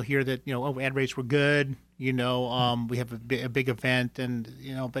 and you'll hear that ad rates were good. We have a big event,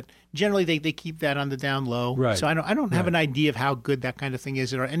 and but generally they keep that on the down low. Right. So I don't have an idea of how good that kind of thing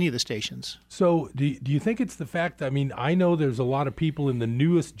is at any of the stations. So do you think it's the fact? I mean, I know there's a lot of people in the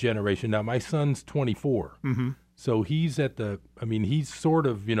newest generation now. My son's 24, so he's he's sort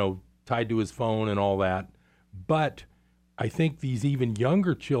of tied to his phone and all that. But I think these even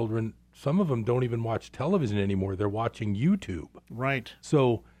younger children, some of them don't even watch television anymore. They're watching YouTube. Right.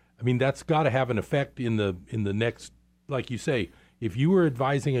 So. I mean, that's got to have an effect in the next, like you say, if you were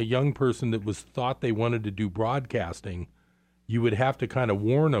advising a young person that thought they wanted to do broadcasting, you would have to kind of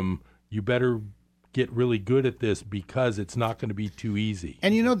warn them, you better get really good at this because it's not going to be too easy.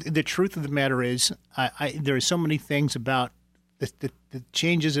 And the truth of the matter is, there are so many things about the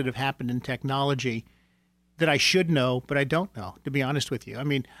changes that have happened in technology that I should know, but I don't know, to be honest with you. I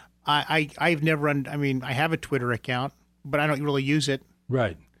mean, I've never I have a Twitter account, but I don't really use it.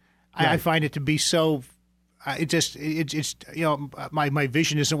 Right. I find it to be so. It's my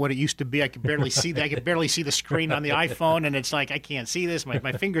vision isn't what it used to be. I can barely see that. I can barely see the screen on the iPhone, and it's like I can't see this.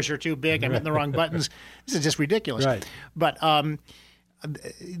 My fingers are too big. I'm hitting the wrong buttons. This is just ridiculous. Right. But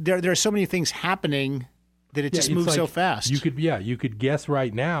there are so many things happening that it just moves so fast. You could guess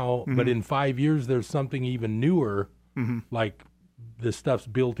right now, but in 5 years there's something even newer, like. This stuff's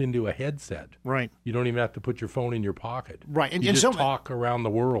built into a headset. Right. You don't even have to put your phone in your pocket. Right. And you just talk around the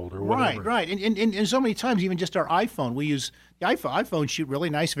world or whatever. Right. And so many times, even just our iPhone, we use the iPhone shoot really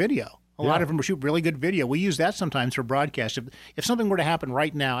nice video. A lot of them shoot really good video. We use that sometimes for broadcast. If something were to happen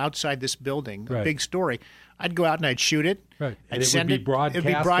right now outside this building, a big story, I'd go out and I'd shoot it. Right. I'd send it. It'd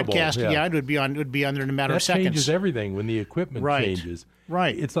be broadcast. Yeah. It would be on there in a matter of seconds. That changes everything when the equipment changes.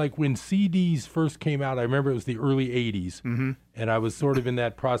 Right. It's like when CDs first came out. I remember it was the early 80s, and I was sort of in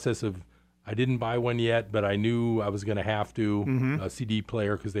that process of I didn't buy one yet, but I knew I was going to have to, a CD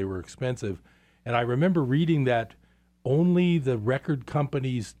player because they were expensive. And I remember reading that only the record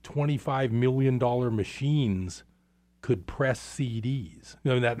company's $25 million machines could press CDs.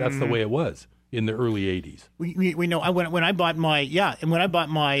 That's the way it was in the early 80s. We know when I bought my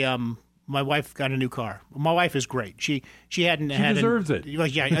My wife got a new car. My wife is great. She hadn't had. She deserves it.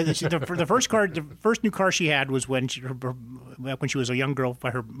 Yeah, the first new car she had was when she was a young girl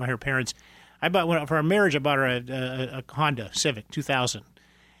by her parents. For our marriage. I bought her a Honda Civic 2000,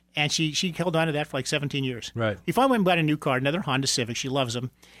 and she held on to that for like 17 years. Right. We finally went and bought a new car, another Honda Civic. She loves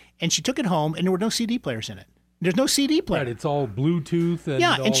them, and she took it home, and there were no CD players in it. There's no CD player. Right. It's all Bluetooth and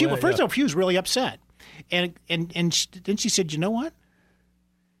yeah. all And she that, first off, she was really upset, and then she said, "You know what?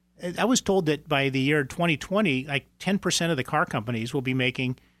 I was told that by the year 2020, like 10% of the car companies will be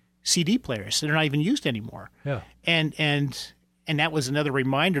making CD players. So they're not even used anymore." Yeah. And that was another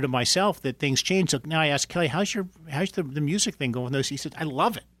reminder to myself that things change. So now I asked Kelly, how's the music thing going? He said, I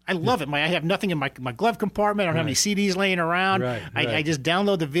love it. I love it. I have nothing in my glove compartment. I don't have any CDs laying around. Right. I just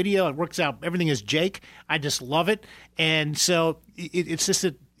download the video. It works out. Everything is Jake. I just love it. And so it's just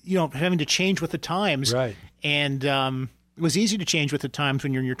that, having to change with the times. Right. And it was easy to change with the times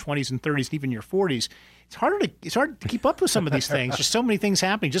when you're in your 20s and 30s and even your 40s. It's hard to keep up with some of these things. Just so many things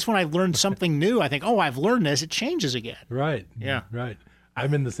happening. Just when I learned something new, I think, I've learned this. It changes again. Right. Yeah. Right.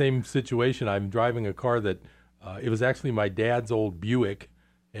 I'm in the same situation. I'm driving a car that it was actually my dad's old Buick,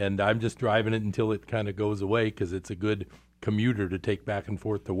 and I'm just driving it until it kind of goes away because it's a good commuter to take back and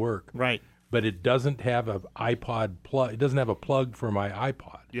forth to work. Right. But it doesn't have an iPod plug. It doesn't have a plug for my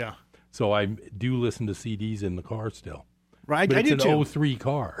iPod. Yeah. So I do listen to CDs in the car still. Right. But I it's do an too. 03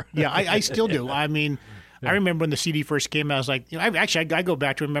 car. Yeah, I still do. I mean, yeah. I remember when the CD first came out. I was like, I go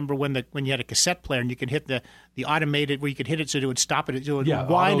back to remember when you had a cassette player and you could hit the automated where you could hit it so it would stop it. It would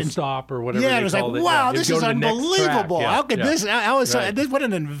wind and stop or whatever. Yeah, it was like, wow, this is unbelievable. Yeah, how could this? This what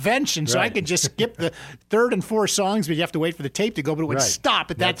an invention. So I could just skip the third and fourth songs, but you have to wait for the tape to go, but it would stop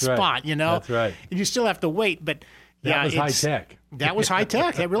at that spot. That's right. And you still have to wait, but. That was high tech. That was high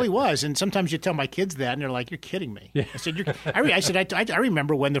tech. That really was. And sometimes you tell my kids that, and they're like, "You're kidding me." Yeah. I said, "I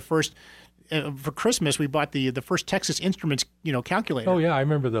remember when the first for Christmas we bought the first Texas Instruments calculator." Oh yeah, I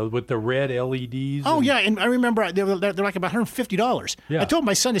remember those with the red LEDs. Oh yeah, and I remember they're like about $150. Yeah. I told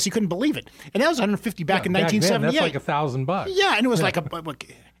my son this; he couldn't believe it, and that was $150 back in 1978. That's like $1,000. Yeah, and it was like a.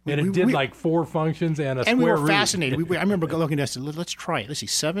 And it did like 4 functions and a square root. And we were root. fascinated. I remember looking at it and said, let's try it. Let's see,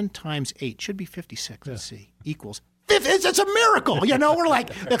 7 times 8 should be 56. Let's see, equals. It's a miracle. We're like,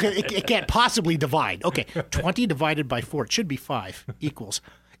 okay, it can't possibly divide. Okay, 20 divided by 4, it should be 5 equals.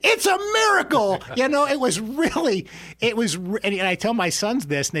 It's a miracle. It was, and I tell my sons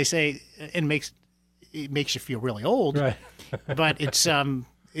this, and they say, it makes you feel really old. Right. But it's an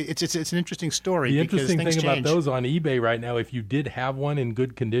interesting story. The interesting thing change. about those on eBay right now, if you did have one in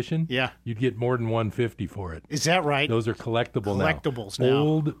good condition, yeah, you'd get more than $150 for it. Is that right? Those are collectibles now.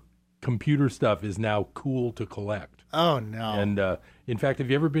 Old computer stuff is now cool to collect. Oh no! And in fact, have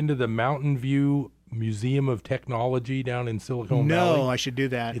you ever been to the Mountain View Museum of Technology down in Silicon Valley? No, I should do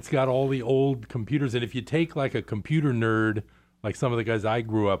that. It's got all the old computers, and if you take like a computer nerd, like some of the guys I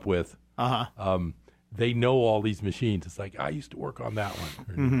grew up with, they know all these machines. It's like, I used to work on that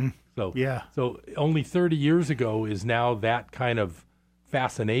one. Mm-hmm. So yeah. So only 30 years ago is now that kind of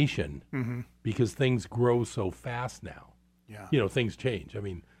fascination because things grow so fast now. Yeah. Things change. I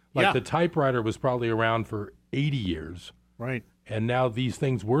mean, the typewriter was probably around for 80 years. Right. And now these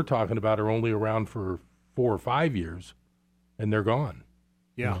things we're talking about are only around for 4 or 5 years, and they're gone.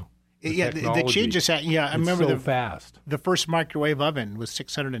 Yeah. The changes. I remember so fast. The first microwave oven was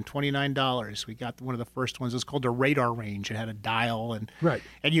 $629. We got one of the first ones. It was called a Radar Range. It had a dial, and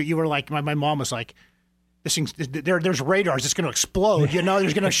you were like, my mom was like, "This thing's there's radars. It's going to explode. They're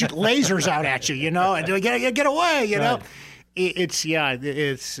going to shoot lasers out at you. And get away. Right.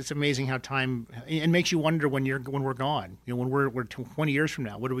 It's amazing how time it makes you wonder when we're gone. When we're 20 years from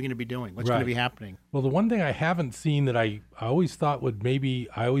now, what are we going to be doing? What's going to be happening? Well, the one thing I haven't seen that I always thought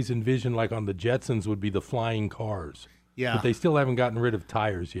I always envisioned like on the Jetsons would be the flying cars. Yeah, but they still haven't gotten rid of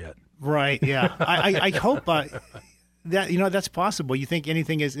tires yet. Right. Yeah. I hope that that's possible. You think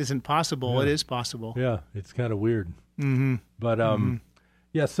anything isn't possible? Yeah. It is possible. Yeah, it's kind of weird. Mm-hmm. But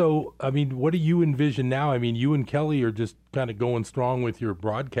yeah. So I mean, what do you envision now? I mean, you and Kelly are just kind of going strong with your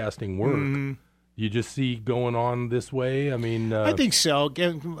broadcasting work. Mm-hmm. You just see going on this way. I mean, I think so.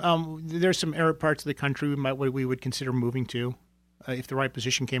 There's some arid parts of the country we would consider moving to if the right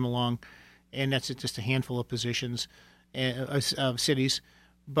position came along, and that's just a handful of positions, cities.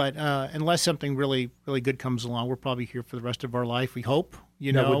 But unless something really, really good comes along, we're probably here for the rest of our life. We hope.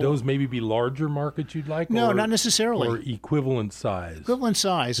 Now, would those maybe be larger markets you'd like? No, not necessarily. Or equivalent size. Equivalent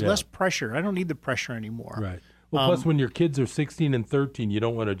size, less pressure. I don't need the pressure anymore. Right. Well, plus when your kids are 16 and 13, you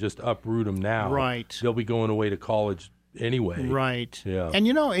don't want to just uproot them now. Right. They'll be going away to college anyway. Right. Yeah. And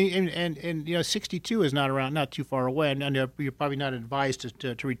you know, and 62 is not too far away, and you're probably not advised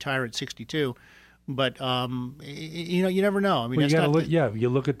to retire at 62. But you never know. I mean, well, you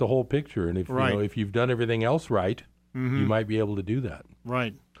look at the whole picture, and if you've done everything else right, you might be able to do that.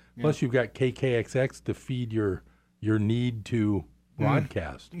 Right. Plus, you've got KKXX to feed your need to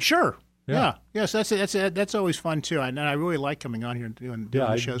broadcast. Sure. Yeah. Yes, that's always fun too. And I really like coming on here and doing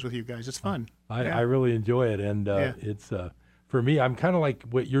the shows with you guys. It's fun. I really enjoy it, and it's for me. I'm kind of like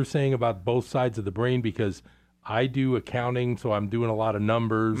what you're saying about both sides of the brain, because I do accounting, so I'm doing a lot of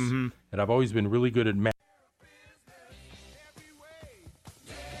numbers, and I've always been really good at math.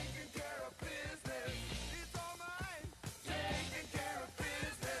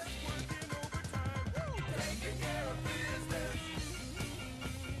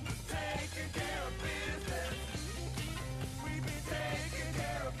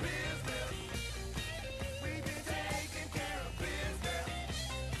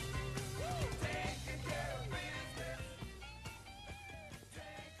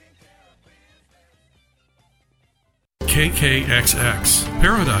 KKXX,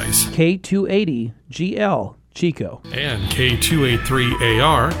 Paradise. K280GL, Chico. And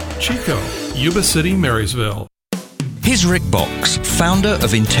K283AR, Chico, Yuba City, Marysville. Here's Rick Box, founder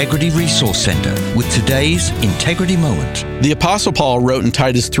of Integrity Resource Center, with today's Integrity Moment. The Apostle Paul wrote in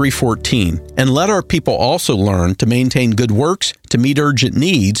Titus 3:14, "And let our people also learn to maintain good works, to meet urgent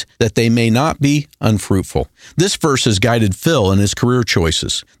needs, that they may not be unfruitful." This verse has guided Phil in his career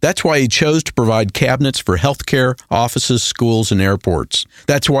choices. That's why he chose to provide cabinets for healthcare, offices, schools, and airports.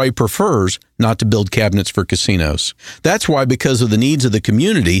 That's why he prefers not to build cabinets for casinos. That's why, because of the needs of the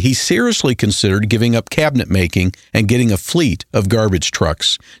community, he seriously considered giving up cabinet making and getting a fleet of garbage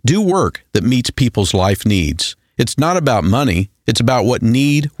trucks. Do work that meets people's life needs. It's not about money. It's about what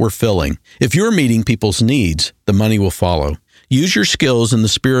need we're filling. If you're meeting people's needs, the money will follow. Use your skills in the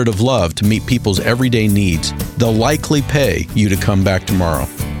spirit of love to meet people's everyday needs. They'll likely pay you to come back tomorrow.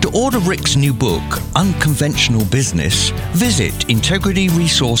 To order Rick's new book, Unconventional Business, visit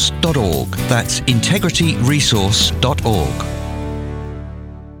integrityresource.org. That's integrityresource.org.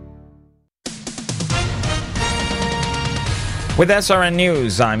 With SRN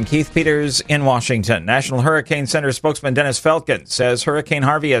News, I'm Keith Peters in Washington. National Hurricane Center spokesman Dennis Feltgen says Hurricane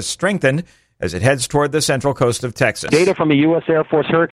Harvey has strengthened as it heads toward the central coast of Texas. Data from the U.S. Air Force Hurricane